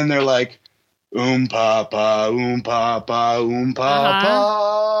 And then they're like, papa, papa, papa.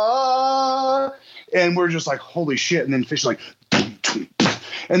 And we're just like, holy shit. And then Fish is like,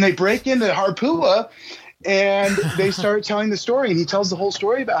 and they break into Harpua and they start telling the story. And he tells the whole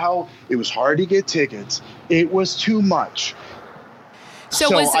story about how it was hard to get tickets. It was too much.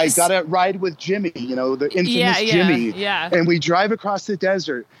 So I got to ride with Jimmy, you know, the infamous Jimmy. Yeah. And we drive across the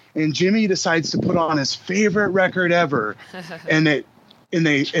desert, and Jimmy decides to put on his favorite record ever. and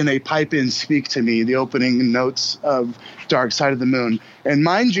they pipe in Speak to Me, the opening notes of Dark Side of the Moon. And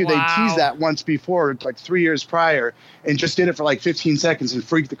mind you, they teased that once before, like 3 years prior, and just did it for like 15 seconds and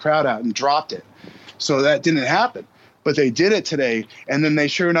freaked the crowd out and dropped it. So that didn't happen. But they did it today, and then they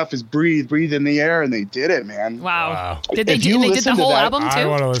sure enough is breathe in the air, and they did it, man. Wow. Did they did the whole album too? I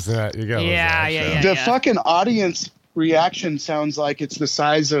want to listen to that. You gotta listen to that. The fucking audience reaction sounds like it's the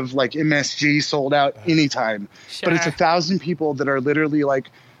size of like MSG sold out anytime. Sure. But it's 1,000 people that are literally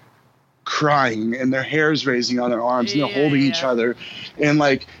like crying and their hair's raising on their arms and they're holding each other. And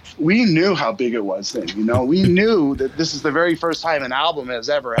like, we knew how big it was then, you know, we knew that this is the very first time an album has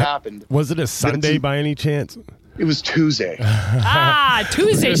ever happened. Was it a Sunday by any chance? It was Tuesday.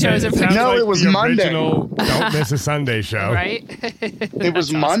 Tuesday shows are pretty. No, like it was the Monday. Original Don't Miss a Sunday show. Right? It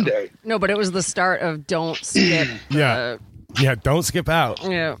was Monday. No, but it was the start of Don't Skip. Yeah, don't skip out.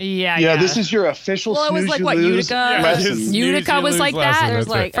 Yeah. This is your official Well, it was snooze like you what, lose Utica? lesson. Utica was like that. There's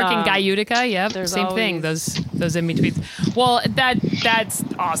like Freaking Guy Utica, same thing. Those in betweens. Well, that's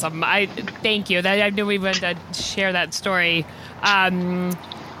awesome. I thank you. I knew we went to share that story.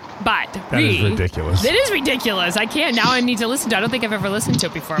 But that is ridiculous. It is ridiculous. I can't. Now I need to listen to it. I don't think I've ever listened to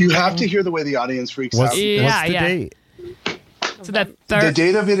it before. You have to hear the way the audience freaks out. What's the date? So that the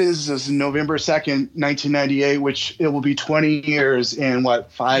date of it is November 2nd, 1998, which it will be 20 years in 5,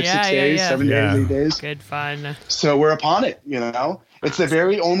 6 days, 7 days, 8 days. Good fun. So we're upon it, you know. It's the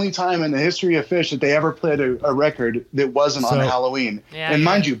very only time in the history of Fish that they ever played a record that wasn't on Halloween. And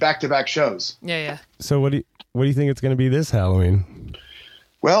mind you, back-to-back shows. Yeah. So what do you think it's going to be this Halloween?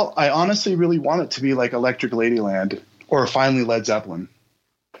 Well, I honestly really want it to be like Electric Ladyland or finally Led Zeppelin.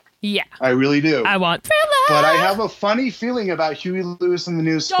 Yeah. I really do. I want Thriller. But I have a funny feeling about Huey Lewis and the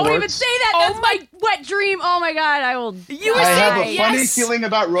News Sports. Don't even say that. That's my wet dream. Oh my God. I will. I have a funny feeling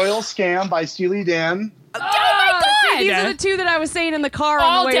about Royal Scam by Steely Dan. Oh my God. See, these are the two that I was saying in the car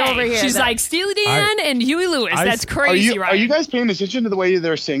on the way over here. She's like Steely Dan and Huey Lewis. That's crazy, right? Are you guys paying attention to the way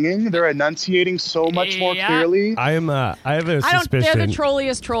they're singing? They're enunciating so much more clearly. I have a suspicion. They're the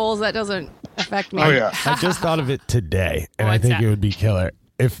trolliest trolls. That doesn't affect me. Oh yeah. I just thought of it today, and I think it would be killer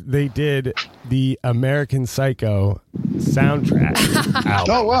if they did the American Psycho soundtrack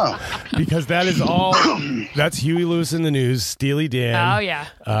album. Oh wow! Because that is all. That's Huey Lewis in the News, Steely Dan. Oh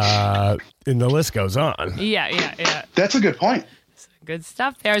yeah. And the list goes on. Yeah. That's a good point. Good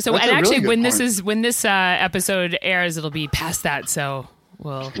stuff there. So, That's and actually, really when this episode airs, it'll be past that. So.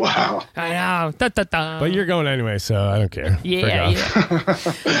 Well, wow. I know. Da, da, da. But you're going anyway, so I don't care. Yeah.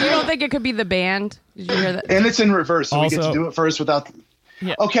 You don't think it could be the band? Did you hear that? And it's in reverse, so Also, we get to do it first without.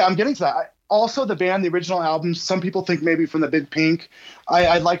 Yeah. Okay, I'm getting to that. Also, the band, the original album, some people think maybe from the Big Pink.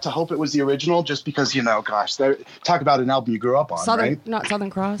 I'd like to hope it was the original, just because, gosh, talk about an album you grew up on, right? Not Southern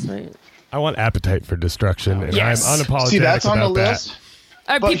Cross, right? I want Appetite for Destruction, and Yes. I'm unapologetic. See, that's on the about that. list.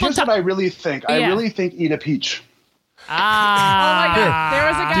 But here's what I really think. I really think Eat a Peach. Oh my God. There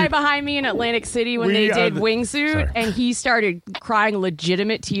was a guy behind me in Atlantic City when they did Wingsuit, and he started crying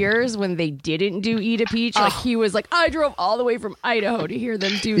legitimate tears when they didn't do Eat a Peach. Like, he was like, I drove all the way from Idaho to hear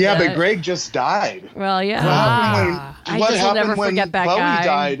them do that. Yeah, but Greg just died. Well, yeah. What happened never when forget that Bowie guy.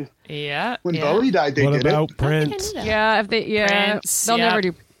 died? Yeah. When Bowie died, they What did about it. Prince? Yeah, if they Prince, they'll yeah. never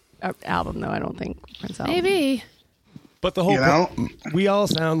do album, though. I don't think Prince album. Maybe. But the whole we all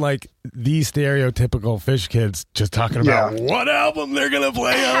sound like the stereotypical Fish kids just talking about what album they're going to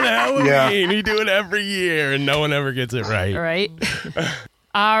play on Halloween. Yeah. We do it every year, and no one ever gets it right. Right.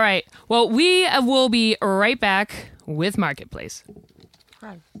 All right. Well, we will be right back with Marketplace.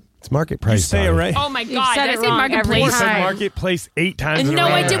 It's Market Price. You say it right. Oh, my You've God. said Did I it say wrong Marketplace? every You said time. Marketplace 8 times in a row.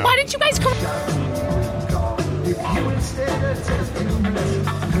 No, I did. Why didn't you guys come?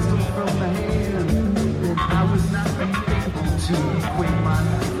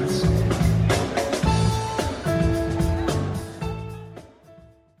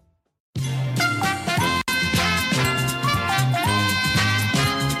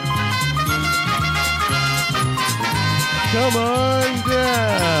 Come on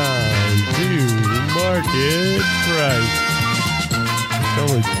down to Market Price.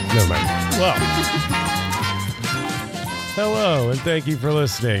 Never mind. Well, hello, and thank you for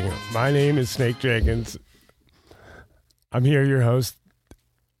listening. My name is Snake Jenkins. I'm here, your host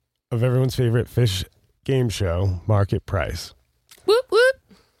of everyone's favorite fish game show, Market Price. Whoop, whoop.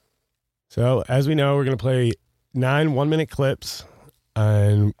 So, as we know, we're going to play 9 one-minute clips,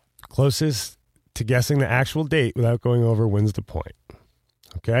 and closest to guessing the actual date without going over wins the point.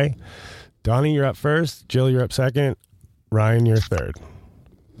 Okay? Donnie, you're up first. Jill, you're up second. Ryan, you're third.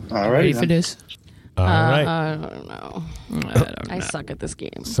 All right. Ready for this? All right. I don't know. I suck at this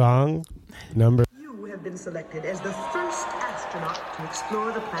game. Song number. You have been selected as the first astronaut to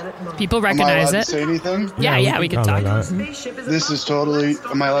explore the planet Mars. People Am I recognize allowed it. to say anything? Yeah, we can talk. comment on it. Spaceship is This about is totally. to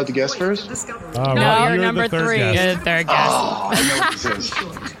Am I allowed to guess first? discovery. Oh, No, well, you're the number third 3. guest. You're the third guess. Oh, I know what this is.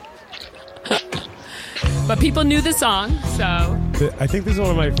 But people knew the song, so I think this is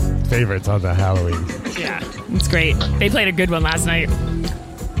one of my favorites on the Halloween. yeah, it's great. They played a good one last night.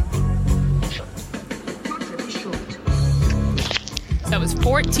 So it was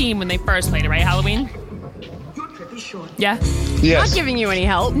 14 when they first played it, right? Halloween? Your trip is short. Yeah? Not Yes. giving you any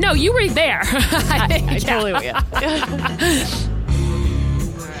help. No, you were there. I totally will.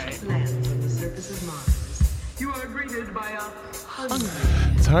 Land on the surface of Mars. You are greeted by a hungry.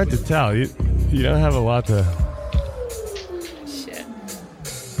 It's hard to tell. You don't have a lot to. Shit.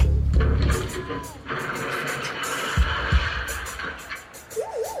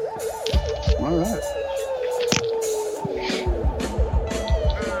 All right.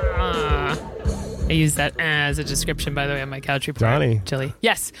 I used that as a description, by the way, on my couch report. Donnie. Chili.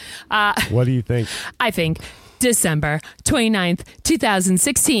 Yes. What do you think? I think December 29th,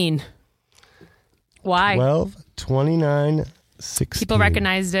 2016. Why? 12/29/16. People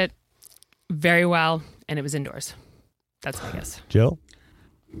recognized it very well, and it was indoors. That's my guess. Jill?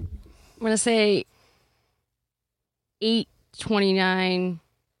 I'm going to say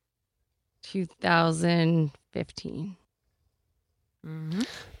 8/29/2015.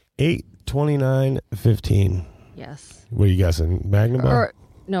 8/29/15. Yes. What are you guessing? Magnum? Or,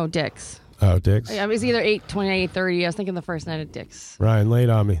 no, Dick's. Oh, Dick's. It was either 8/29, 8/30. I was thinking the first night at Dick's. Ryan, lay it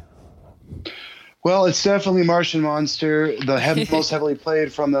on me. Well, it's definitely Martian Monster, the most heavily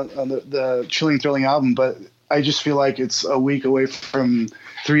played from the Chilling Thrilling album, but I just feel like it's a week away from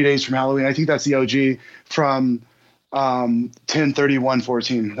 3 days from Halloween. I think that's the OG from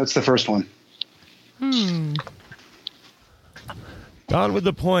 10/31/14. That's the first one. Don with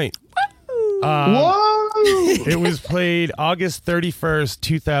the point. Whoa! It was played August 31st,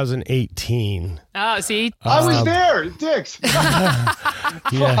 2018. Oh, see? I was there, Dix. Yeah.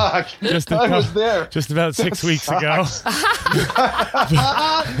 Fuck. Just I was there. Just about 6 weeks ago.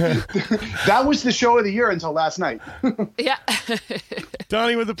 That was the show of the year until last night. Yeah.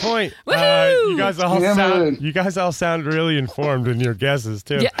 Donnie with the point. Woohoo! You guys all sound really informed in your guesses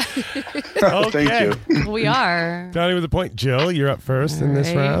too. Yeah. Okay. Thank you. We are. Donnie with the point. Jill, you're up first in this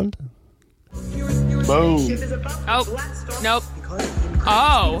Right. round. Boom. Oh, nope.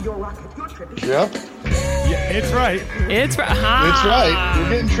 Oh, Your rocket, your trip is Yep. Yeah, it's right. it's right. It's right. We're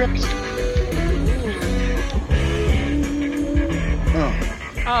getting tricked. Oh.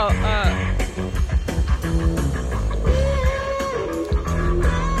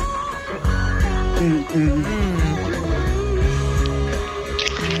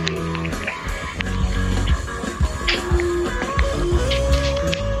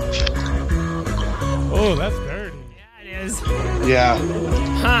 Oh, that's dirty. Yeah, it is. Yeah.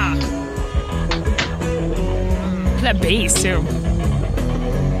 Huh. That bass, too.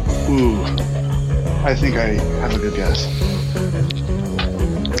 Ooh. I think I have a good guess.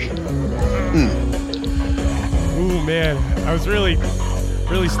 Ooh, man. I was really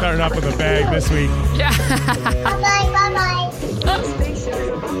starting off with a bang this week. Yeah.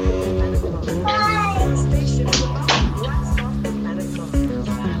 spaceship is about to planet Mars. Spaceship is about to blast off the planet Mars.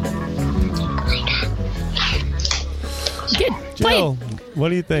 play Jill, it. what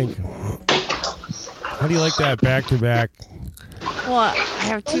do you think? How do you like that back-to-back? Well, I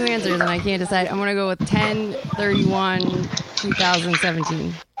have two answers and I can't decide. I'm going to go with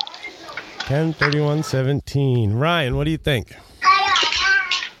 10/31/2017. 10/31/17. Ryan, what do you think?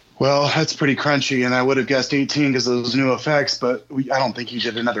 Well, that's pretty crunchy, and I would have guessed 18 because of those new effects, but I don't think he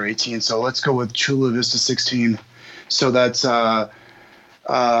did another 18, so let's go with Chula Vista 16. So that's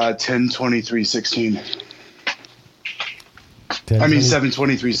 10/23/16.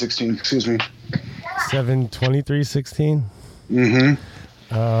 7/23/16, excuse me. 7/23/16?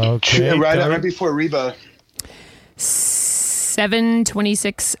 Mm-hmm. Okay. Right before Reba.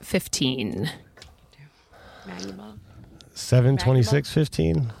 7/26/15.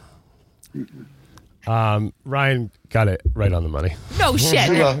 7/26/15? Ryan got it right on the money. No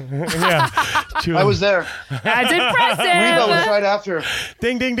shit. Yeah. I was there. That's impressive. Reba was right after.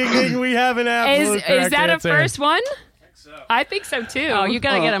 Ding, ding, ding, ding. We have an absolute correct Is that answer. a first one? I think so too. Oh, you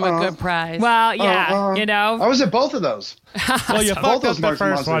got to get him a good prize. Well, yeah, you know. I was at both of those. Well, you fucked up those the Marks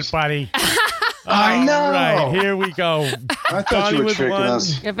and first one, Monsters. buddy. I know. Right, here we go. I thought Donnie you were with tricking one.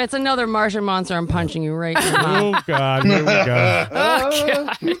 us. If it's another Martian monster, I'm punching you right in the mouth. Oh, God. Here we go. Oh,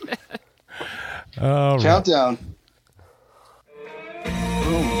 God. All right. Countdown.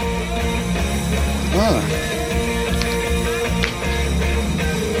 Boom.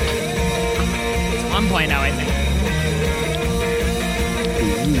 It's 1.0, I think.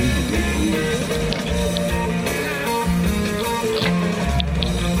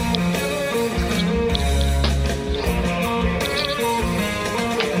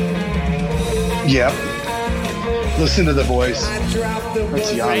 Yep. Listen to the voice.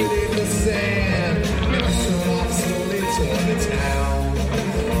 That's young.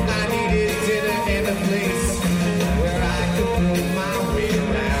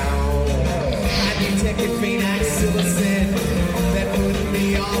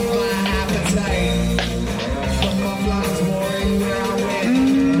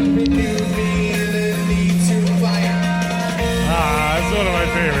 That's one of my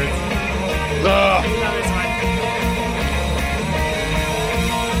favorites.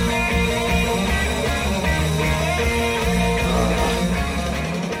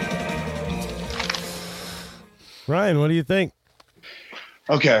 Ryan, what do you think?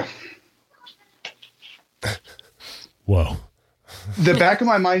 Okay. Whoa. The back of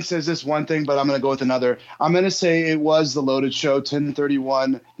my mind says this one thing, but I'm going to go with another. I'm going to say it was the Loaded Show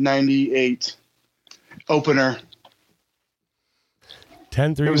 10/31/98 opener.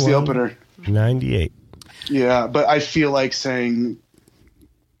 10/31. It was the opener. 98. Yeah, but I feel like saying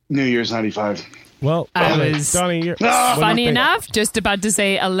New Year's 95. Well, I was Donnie, you're, funny enough, just about to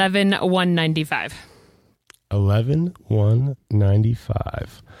say 11/1/95.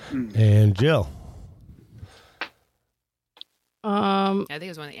 11/1/95. And Jill. I think it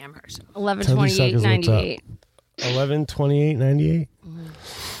was one of the Amherst. 11/28/98. 11/28/98.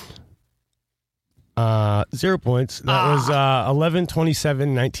 0 points. That was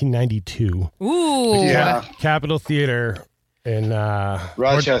 11/27/1992. Ooh. Yeah. Capitol Theater in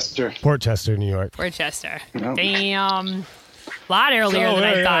Rochester. Portchester, New York. Worcester. Yep. Damn. A lot earlier than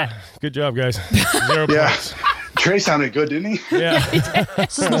I thought. Good job, guys. 0 Yeah. points. Trey sounded good, didn't he? Yeah.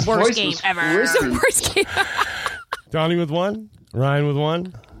 This is the worst voice game was ever. It's the worst game. Donnie with 1. Ryan with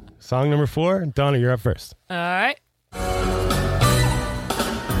 1. Song number 4. Donnie, you're up first. All right.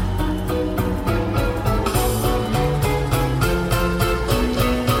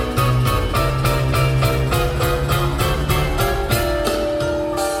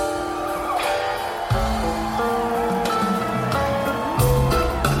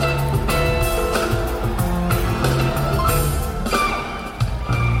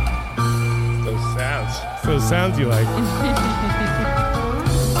 Those sounds you like.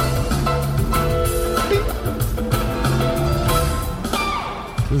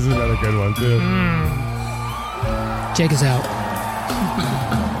 This is another good one, too. Check us out.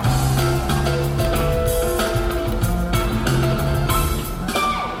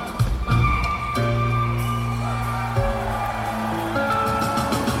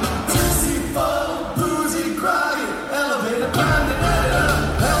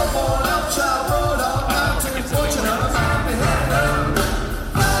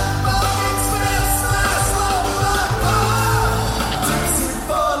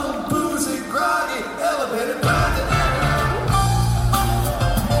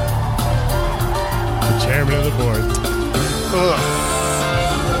 Chairman of the board.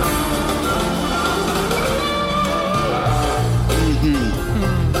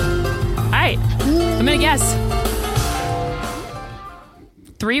 All right. I'm going to guess.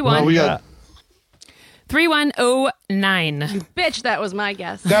 3-1. Well, we got 3109. Bitch, that was my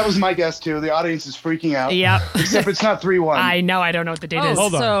guess. That was my guess too. The audience is freaking out. Yep. Except it's not 3-1. I know. I don't know what the date is.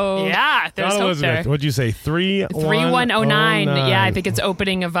 Hold on. So Yeah, there's Donna hope there. Elizabeth, what'd you say? 3109. Yeah, I think it's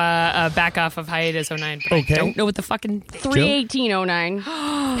opening of a back off of hiatus 09. But Okay. I don't know what the fucking 31809.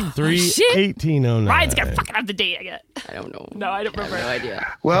 31809. Ryan's gonna fucking have the date again. I don't know. No, I don't remember. No idea.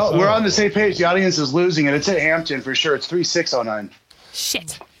 Well, we're on the same page. The audience is losing it. It's at Hampton for sure. It's 3609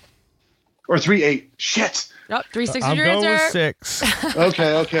 Shit. or 38. Shit. Oh, 36 I'm is your going with answer. 6.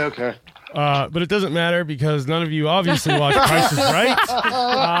 Okay. But it doesn't matter because none of you obviously watched Price is Right.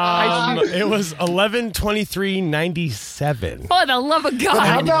 It was 11/23/97. For the love of How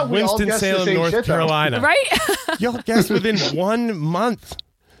God. about we all guess the Winston-Salem, same North shit, though? Carolina. Right? Y'all guessed within 1 month.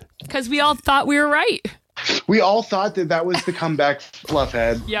 Because we all thought we were right. We all thought that was the comeback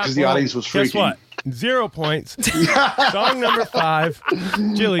fluffhead Yeah, because the well, audience was freaking. Guess what? 0 points. Song number 5.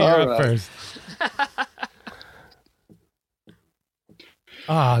 Jilly, you're All up right. first.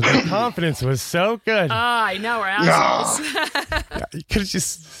 The confidence was so good. I know, we're assholes. You could have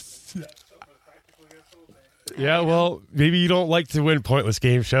just. Yeah, well, maybe you don't like to win pointless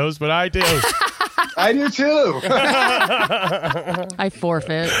game shows, but I do. I do too. I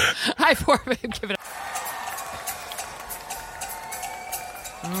forfeit. I forfeit. Give it up.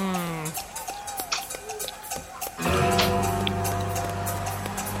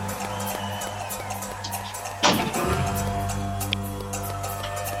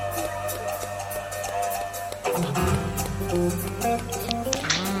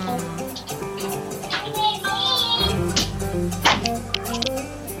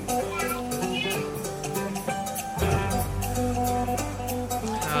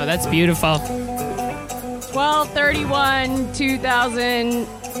 Oh, that's beautiful.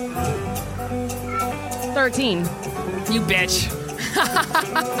 12/31/2013. You bitch.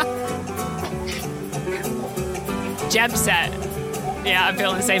 Jeb set. Yeah, I'm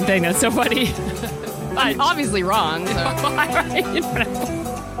feeling the same thing. That's so funny. But, Obviously wrong. So.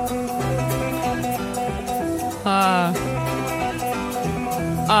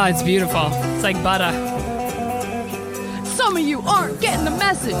 Oh, it's beautiful. It's like butter. Some of you aren't getting the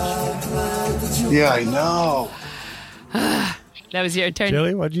message. Yeah, I know. That was your turn.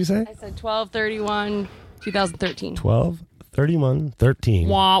 Jilly, what'd you say? I said 12/31/2013. 12/31/13.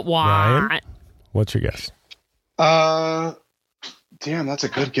 Wah, wah. Ryan, what's your guess? Damn, that's a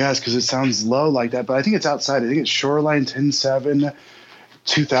good guess because it sounds low like that, but I think it's outside. I think it's Shoreline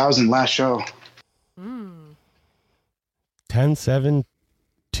 10/7/2000 last show. 10/7/2000.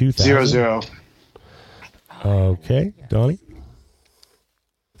 0-0. Okay, Donnie.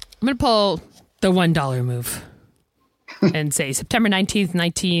 I'm going to pull the $1 move and say September 19th,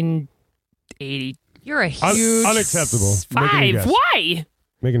 1980. You're a huge. Unacceptable. Make a new 5. guess. Why?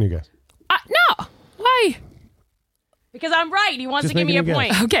 Make a new guess. No. Why? Because I'm right. He wants Just to give me a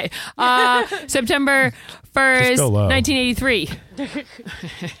making a point. Okay. September 1st, Just go low. 1983.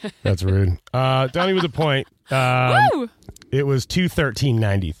 That's rude. Donnie with a point. Woo! It was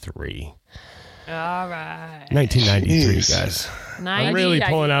 2/13/93. All right. 1993, Jeez. guys. I'm really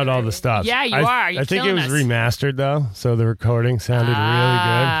 90. pulling out all the stuff. Yeah, you are. You're I think it killing was us. remastered, though, so the recording sounded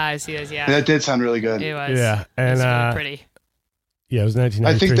I see this. Yeah. That did sound really good. It was. really good. Yeah, It was really and pretty. yeah, it was I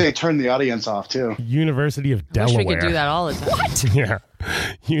 1993. think they turned the audience off too. University of I wish Delaware. we could do that all the time. What? Yeah,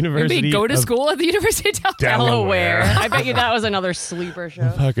 University. Maybe go to of school at the University of Delaware. Delaware. I bet you that was another sleeper show.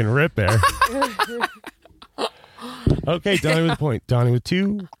 Fucking rip there. Okay, Donnie with a point. Donnie with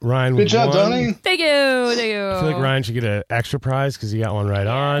 2. Ryan with Good job, 1. Donnie. Thank you. Thank you. I feel like Ryan should get an extra prize because he got one right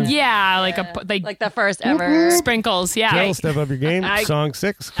on. Yeah, like Like the first ever. sprinkles. Yeah. Jill, step up your game. I- Song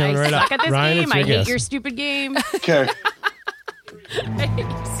 6 coming I right suck up. at this Ryan, game. it's I your hate guess. your stupid game. Okay.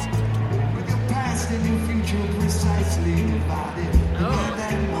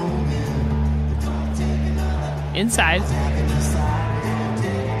 Inside.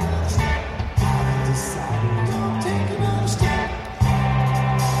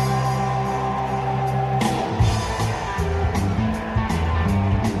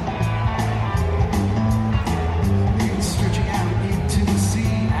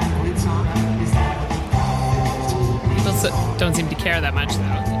 People don't seem to care that much, though.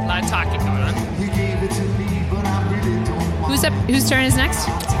 A lot of talking going on. Who's up? Whose turn is next?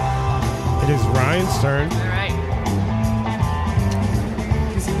 It is Ryan's turn. All right.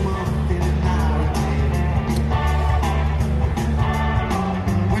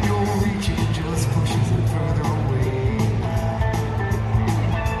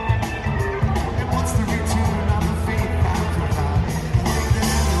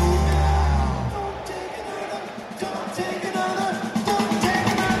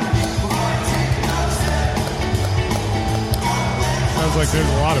 sounds like there's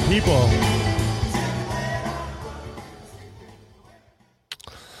a lot of people.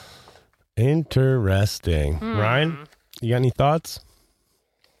 Interesting. Ryan, you got any thoughts?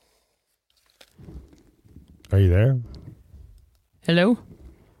 Are you there? Hello?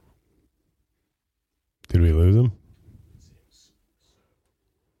 Did we lose him?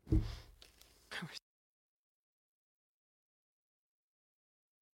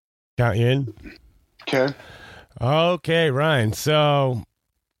 Count you in? Okay. Okay, Ryan. So,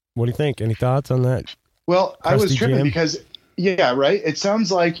 what do you think? Any thoughts on that? Well, I was Crusty tripping Jam? because, yeah, right? It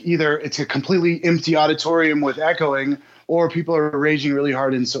sounds like either it's a completely empty auditorium with echoing or people are raging really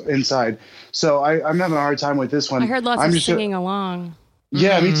hard inside. So I'm having a hard time with this one. I heard lots I'm of just singing along.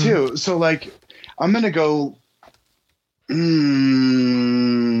 Yeah, me too. So, like, I'm going to go...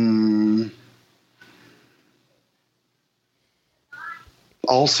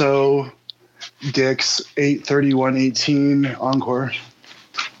 Also, Dick's 8:31:18 encore.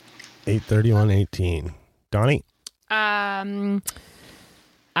 8:31:18. Donnie?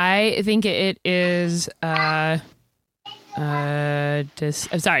 I think it is I'm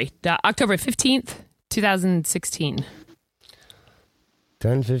sorry, October 15th, 2016.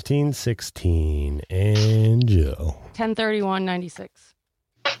 10:15:16. And Jill. 10:31:96.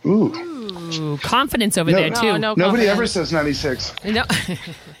 Ooh, confidence over there too. No Nobody confidence. ever says 96. No.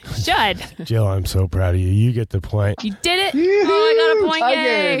 Should. Jill, I'm so proud of you. You get the point. You did it. Oh, I got a point. Tie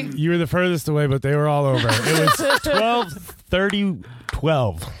Yay. game. You were the furthest away, but they were all over. It was 12:30:12.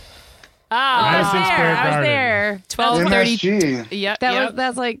 Madison Oh, Square I was Garden. there. 12:30. MSG. Yep.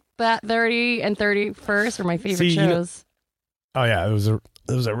 That's like that 30 and 31st are my favorite See, you know- shows. Oh yeah, it was a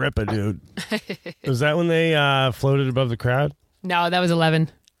ripper, dude. Was that when they floated above the crowd? No, that was 11.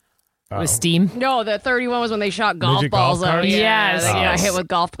 It was Steam. No, the 31 was when they shot golf Midget balls golf out. carts? Yeah, Yes, they got yes. hit with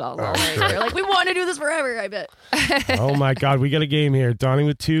golf balls. all night. They're like, we want to do this forever, I bet. Oh my God, we got a game here. Donnie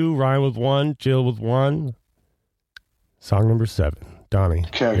with 2, Ryan with 1, Jill with 1. Song number 7. Donnie,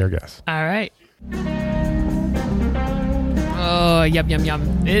 Okay. your guess. All right. Oh, yum, yum,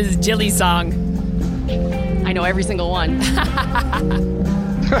 yum. This is Jilly's song. I know every single one.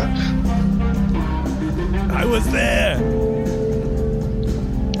 I was there.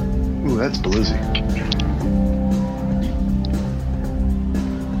 Ooh, that's bluesy.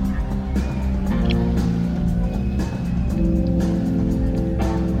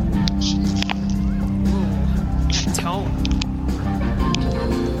 Tone.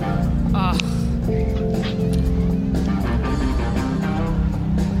 Oh.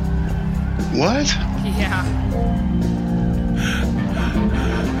 What? Yeah.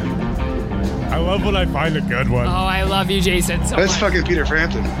 I love when I find a good one. Oh, I love you, Jason, so That's much. fucking Peter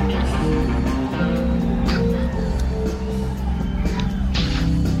Frampton.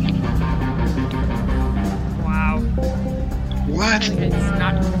 Wow. What? It's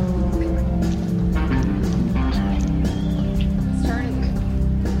not.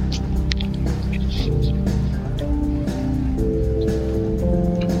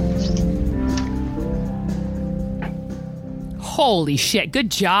 Holy shit. Good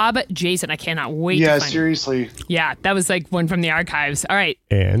job, Jason. I cannot wait Yeah, to find it. seriously. Yeah, that was like one from the archives. All right.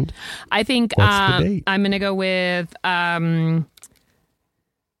 And I think What's the date? I'm going to go with hang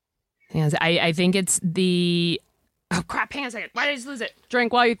on, I think it's the oh crap, hang on a second. Why did I just lose it?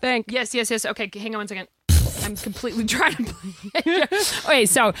 Drink while you think. Yes. Okay, hang on one second. I'm completely trying to play. Okay,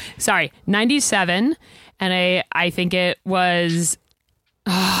 so sorry, 97, and I think it was.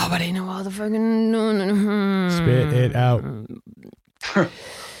 Oh, but I know all the fucking. spit it out.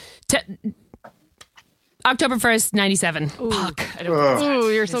 October 1st, 97. Fuck. I don't Ugh. Ooh,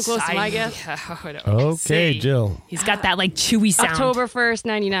 you're so close to I- my guess. yeah, I don't Okay, see. Jill. He's got that like chewy sound. October 1st,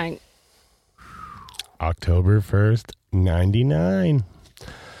 99. October 1st, 99.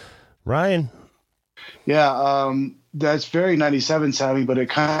 Ryan. Yeah, that's very 97 sounding, but it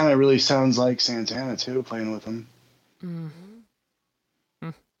kind of really sounds like Santana too, playing with him.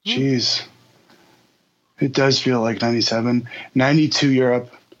 Jeez. It does feel like 97. 92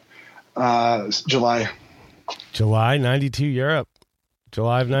 Europe, July. July 92 Europe.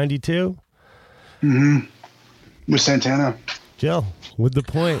 July of 92. With Santana. Jill with the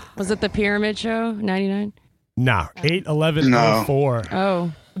point. Was it the Pyramid Show, 99? Nah, 8/11/04.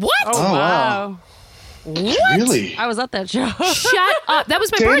 Oh. What? Oh, wow. Really? I was at that show. Shut up. That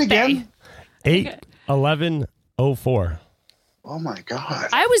was my Say it birthday. again? 8/11/04. Oh my God.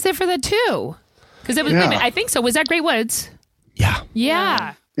 I was there for that too. Because it was, Yeah. wait a minute, I think so. Was that Great Woods? Yeah.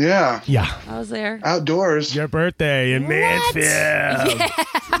 Yeah. Yeah. Yeah. I was there. Outdoors. Your birthday in Mansfield.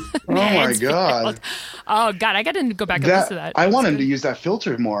 Oh my God. Oh, God. I got to go back and listen to that. I want him to use that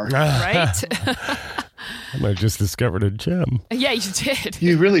filter more. Right? I might have just discovered a gem. Yeah, you did.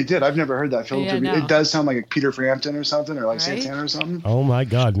 You really did. I've never heard that, Phil. Yeah, no. It does sound like a Peter Frampton or something, or like Right? Santana or something. Oh my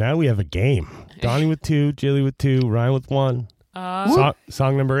God! Now we have a game. Donnie with 2, Jilly with 2, Ryan with 1.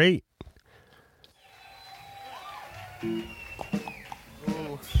 Song number 8.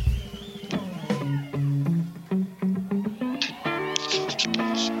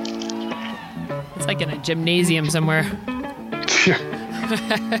 It's like in a gymnasium somewhere.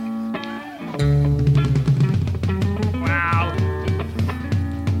 Wow.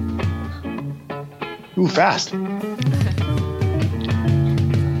 Ooh, fast.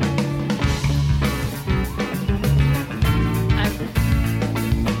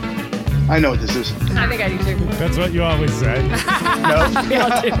 I know what this is. I think I do too. That's what you always say. No.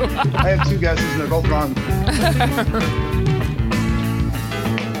 I have 2 guesses and they're both wrong.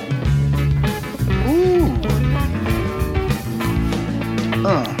 Ooh.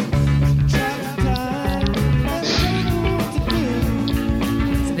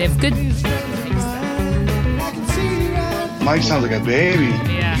 So they have good. Mike sounds like a baby.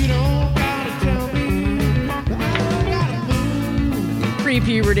 Yeah.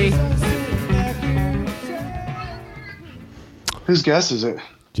 Pre-puberty. Whose guess is it?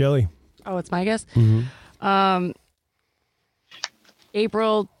 Jilly. Oh, it's my guess. Mm-hmm.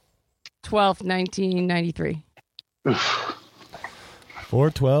 April 12th, 1993.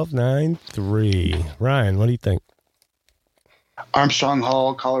 4/12/93. Ryan, what do you think? Armstrong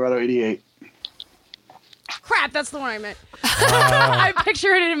Hall, Colorado 88. Crap, that's the one I meant. I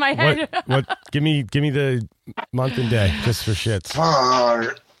pictured it in my head. What? Give me the month and day, just for shits.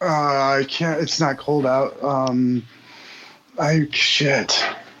 I can't. It's not cold out. I can't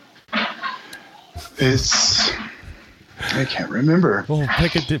remember. Well,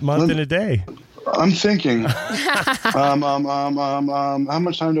 pick a month and a day. I'm thinking. How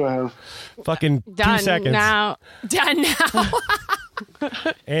much time do I have? Fucking Done 2 seconds. now. Done now.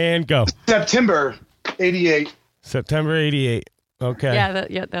 And go. September 88. September 88. Okay.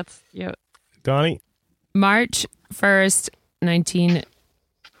 Yeah, that's. Donnie? March 1st,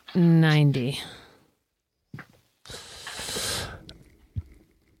 1990.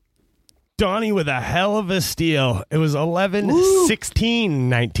 Donnie with a hell of a steal. It was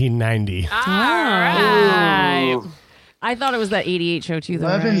 11/16/1990. All right. I thought it was that 88 show too. Though,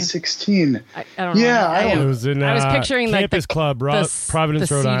 11/16. I don't know. Yeah, It was in I was picturing like Campus Club, Providence,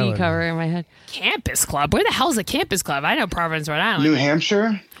 the Rhode CD Island. cover in my head. Campus Club. Where the hell's the Campus Club? I know Providence, Rhode Island. New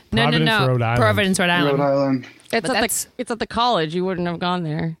Hampshire, No. Rhode Island. Providence, Rhode Island. Rhode Island. It's that's- it's at the college. You wouldn't have gone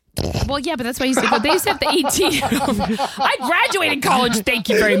there. Well, yeah, but that's why they used to have the 18. I graduated college, thank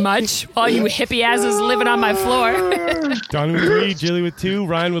you very much. All you hippie asses living on my floor. Donnie with 3, Jilly with 2,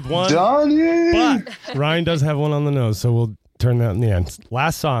 Ryan with 1. Donnie. But Ryan does have one on the nose, so we'll turn that in the end.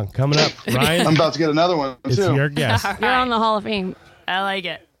 Last song coming up. Ryan, I'm about to get another one it's too. your guess. You're on the Hall of Fame. I like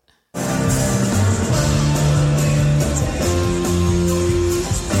it.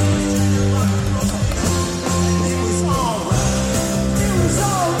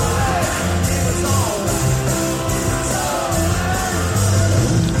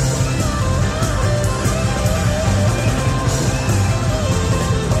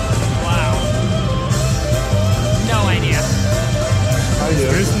 I do.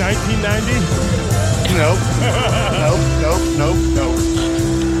 It's 1990. Nope. Nope.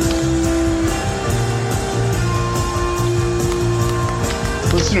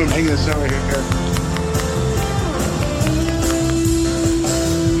 Listen to him hanging this over here.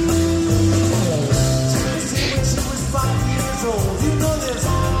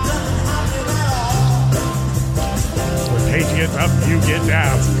 When Paige gets up, you get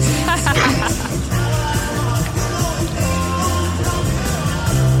down.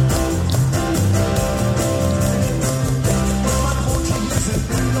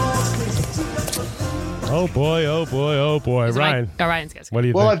 Oh boy. Ryan, Ryan's guess. what do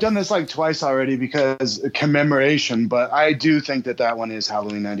you Well, think? I've done this like twice already because commemoration, but I do think that one is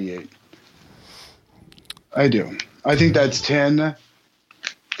Halloween 98. I do. I think that's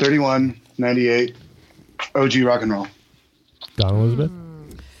 10/31/98 OG rock and roll. Don Elizabeth?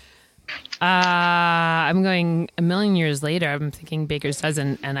 I'm going a million years later. I'm thinking Baker's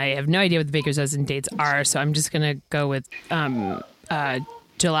Dozen, and I have no idea what the Baker's Dozen dates are, so I'm just going to go with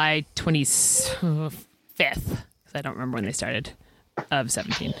July 25th, because I don't remember when they started, of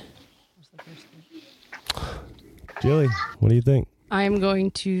 17. Jilly, what do you think? I'm going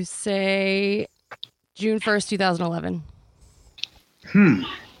to say June 1st, 2011.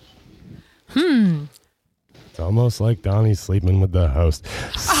 It's almost like Donnie's sleeping with the host.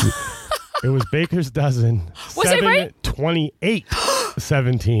 It was Baker's Dozen. Was I right?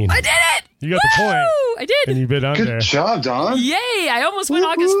 28/17. I did it! You got the point. Woo! I did. And you bit under. Good job, Don. Yay! I almost went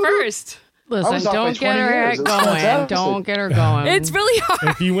Woo-hoo. August 1st. I Listen, was off by don't 20 get her years. That's going. fantastic. Don't get her going. It's really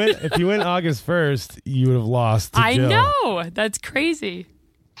hard. If you went August 1st, you would have lost to I Jill. know. That's crazy.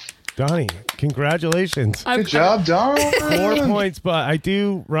 Donnie, congratulations. Good job, Don. 4 points, but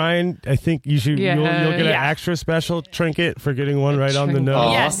Ryan, I think you should, Yeah. you'll get an Yeah. extra special trinket for getting one right on the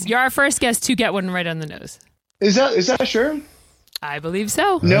nose. Yes, you're our first guest to get one right on the nose. Is that sure? I believe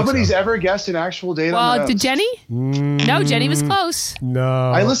so. Nobody's ever guessed an actual date on the Well, nose. did Jenny? No, Jenny was close.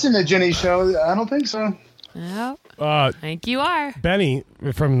 No. I listened to Jenny's show. I don't think so. Oh, I think you are. Benny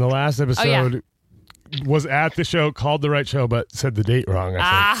from the last episode was at the show, called the right show, but said the date wrong.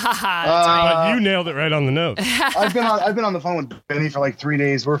 I think. But you nailed it right on the nose. I've been on the phone with Benny for like 3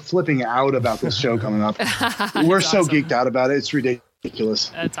 days. We're flipping out about this show coming up. We're so geeked out about it. It's ridiculous.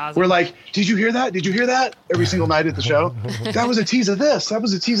 That's awesome. We're like, did you hear that? Did you hear that? Every single night at the show. That was a tease of this. That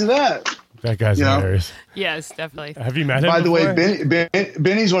was a tease of that. That guy's You know? hilarious. Yes, definitely. Have you met him By the way, before?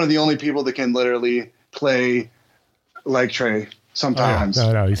 Benny's one of the only people that can literally play like Trey sometimes.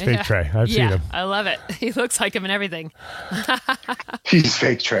 No, he's fake Trey. I've seen him. I love it. He looks like him and everything. He's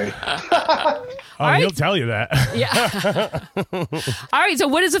fake Trey. He'll tell you that. Yeah. All right. So,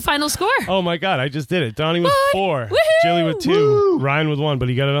 what is the final score? Oh my God, I just did it. Donnie with What? 4, Woohoo! Jilly with 2, Ryan with 1, but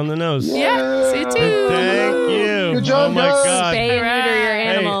he got it on the nose. Yeah. See too. Thank you. Good job, oh my guys. God. Spay and neuter your Hey,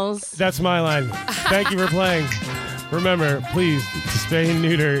 animals. that's my line. Thank you for playing. Remember, please, to spay and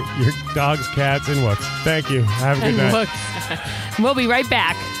neuter your dogs, cats, and wooks. Thank you. Have a good night. Look, We'll be right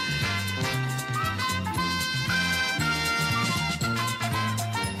back.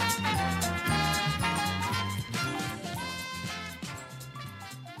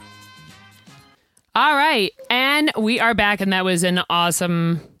 All right. And we are back, and that was an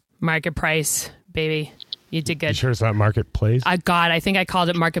awesome market price, baby. You did You good. sure it's not marketplace? God, I think I called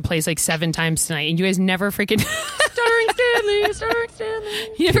it marketplace like 7 times tonight, and you guys never freaking. Starring Stanley.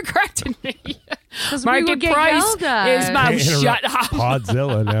 You never corrected me. We would Market get price yelled at. is my Can't shut interrupt up.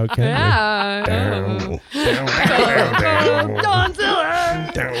 Podzilla now, can Yeah.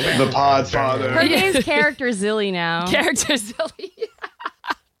 The Pod Father. Her name's character Zilly now. Character silly.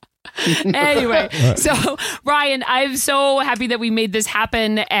 Anyway, so Ryan, I'm so happy that we made this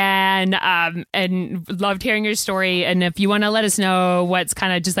happen, and loved hearing your story. And if you want to let us know what's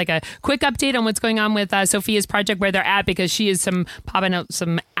kind of just like a quick update on what's going on with Sophia's project, where they're at, because she is popping out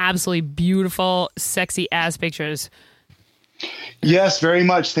some absolutely beautiful, sexy ass pictures. Yes, very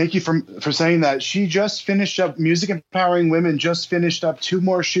much. Thank you for saying that. She just finished up Music Empowering Women, just finished up 2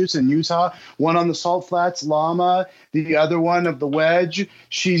 more shoots in Utah, one on the Salt Flats, Llama, the other one of the Wedge.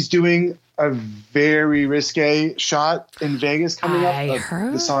 She's doing a very risque shot in Vegas coming up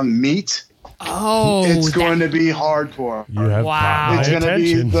of the song Meat. Oh, It's going to be hardcore. You have Wow. It's going to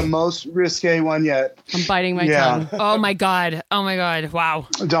be attention. the most risque one yet. I'm biting my Yeah. tongue. oh my god, wow.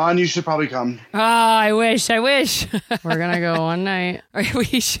 Don, you should probably come. Oh, I wish. We're gonna go one night.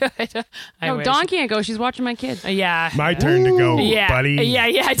 We should. I No, wish. Dawn can't go. She's watching my kid. Yeah. My turn to go, Yeah, buddy. yeah,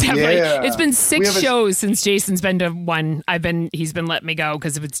 definitely. Yeah. It's been We 6 have a- shows since Jason's been to one. He's been letting me go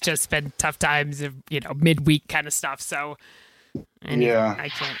because it's just been tough times of midweek kind of stuff. So, Yeah. I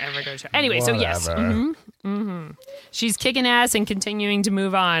can't ever go to. Anyway, so yes, Whatever. she's kicking ass and continuing to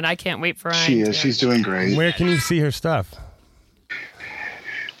move on. I can't wait for Ryan. She is. She's doing great. Where can you see her stuff?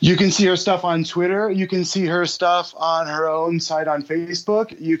 You can see her stuff on Twitter. You can see her stuff on her own site on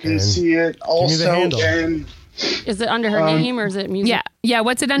Facebook. You can And see it also handle. in Is it under her name or is it music? Yeah.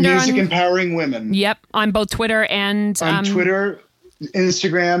 What's it under? Music on, Empowering Women. Yep, on both Twitter and On Twitter,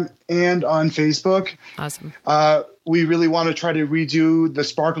 Instagram, and on Facebook. Awesome. We really want to try to redo the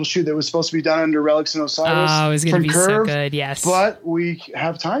sparkle shoot that was supposed to be done under Relics and Osiris. Oh, it's going from to be so Curve, good. Yes. But we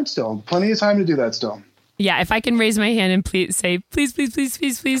have time still. Plenty of time to do that still. Yeah, if I can raise my hand and please say, please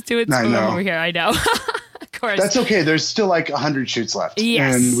do it. I know. Over here. I know. Of course. That's okay. There's still like 100 shoots left.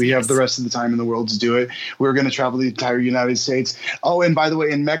 Yes, And we have yes. the rest of the time in the world to do it. We're going to travel the entire United States. Oh, and by the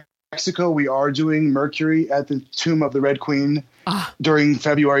way, in Mexico, we are doing Mercury at the Tomb of the Red Queen during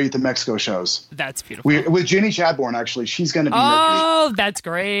February at the Mexico shows. That's beautiful. With Jenny Chadbourne, actually. She's going to be Mercury. Oh, that's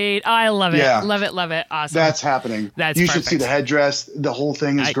great. I love it. Yeah. Love it. Awesome. That's happening. That's You should see perfect. the headdress. The whole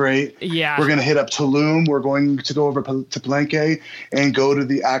thing is great. yeah. We're going to hit up Tulum. We're going to go over to Palenque and go to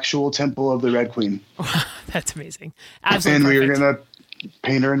the actual Temple of the Red Queen. That's amazing. Absolutely. And we're perfect. going to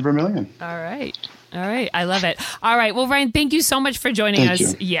paint her in vermilion. All right. I love it. All right. Well, Ryan, thank you so much for joining Thank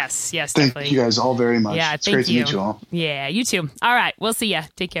us. you. Yes, Thank definitely. you guys all very much. Yeah, it's thank great you. to meet you all. Yeah, you too. All right. We'll see ya.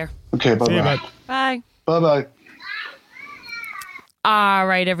 Take care. Okay, See you, bye-bye. bud. Bye. Bye-bye. All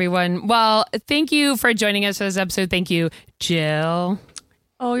right, everyone. Well, thank you for joining us for this episode. Thank you, Jill.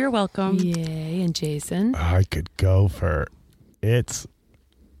 Oh, you're welcome. Yay. And Jason? I could go for it's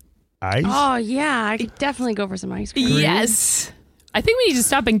ice. Oh, yeah. I could definitely go for some ice cream. Yes. I think we need to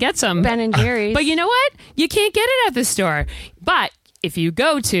stop and get some. Ben and Jerry's. But you know what? You can't get it at the store. But if you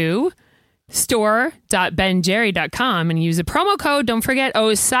go to store.benjerry.com and use the promo code, don't forget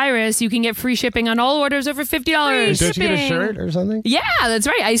Osiris, you can get free shipping on all orders over $50. Don't you get a shirt or something? Yeah, that's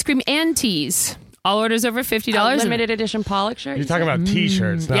right. Ice cream and teas. All orders over $50. Limited edition Pollock shirt. You're talking about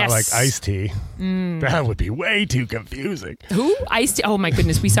T-shirts, not yes. like iced tea. That would be way too confusing. Who? Iced tea? Oh my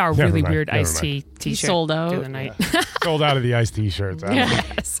goodness, we saw a really weird iced tea t-shirt sold out. the other night. Sold out of the iced T-shirts.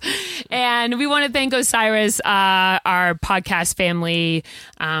 Yes. And we want to thank Osiris, our podcast family,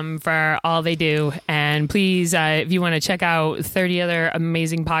 for all they do. And please, if you want to check out 30 other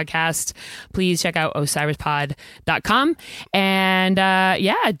amazing podcasts, please check out osirispod.com.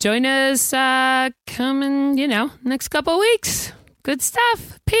 And join us coming, next couple of weeks. Good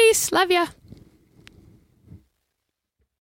stuff. Peace. Love ya.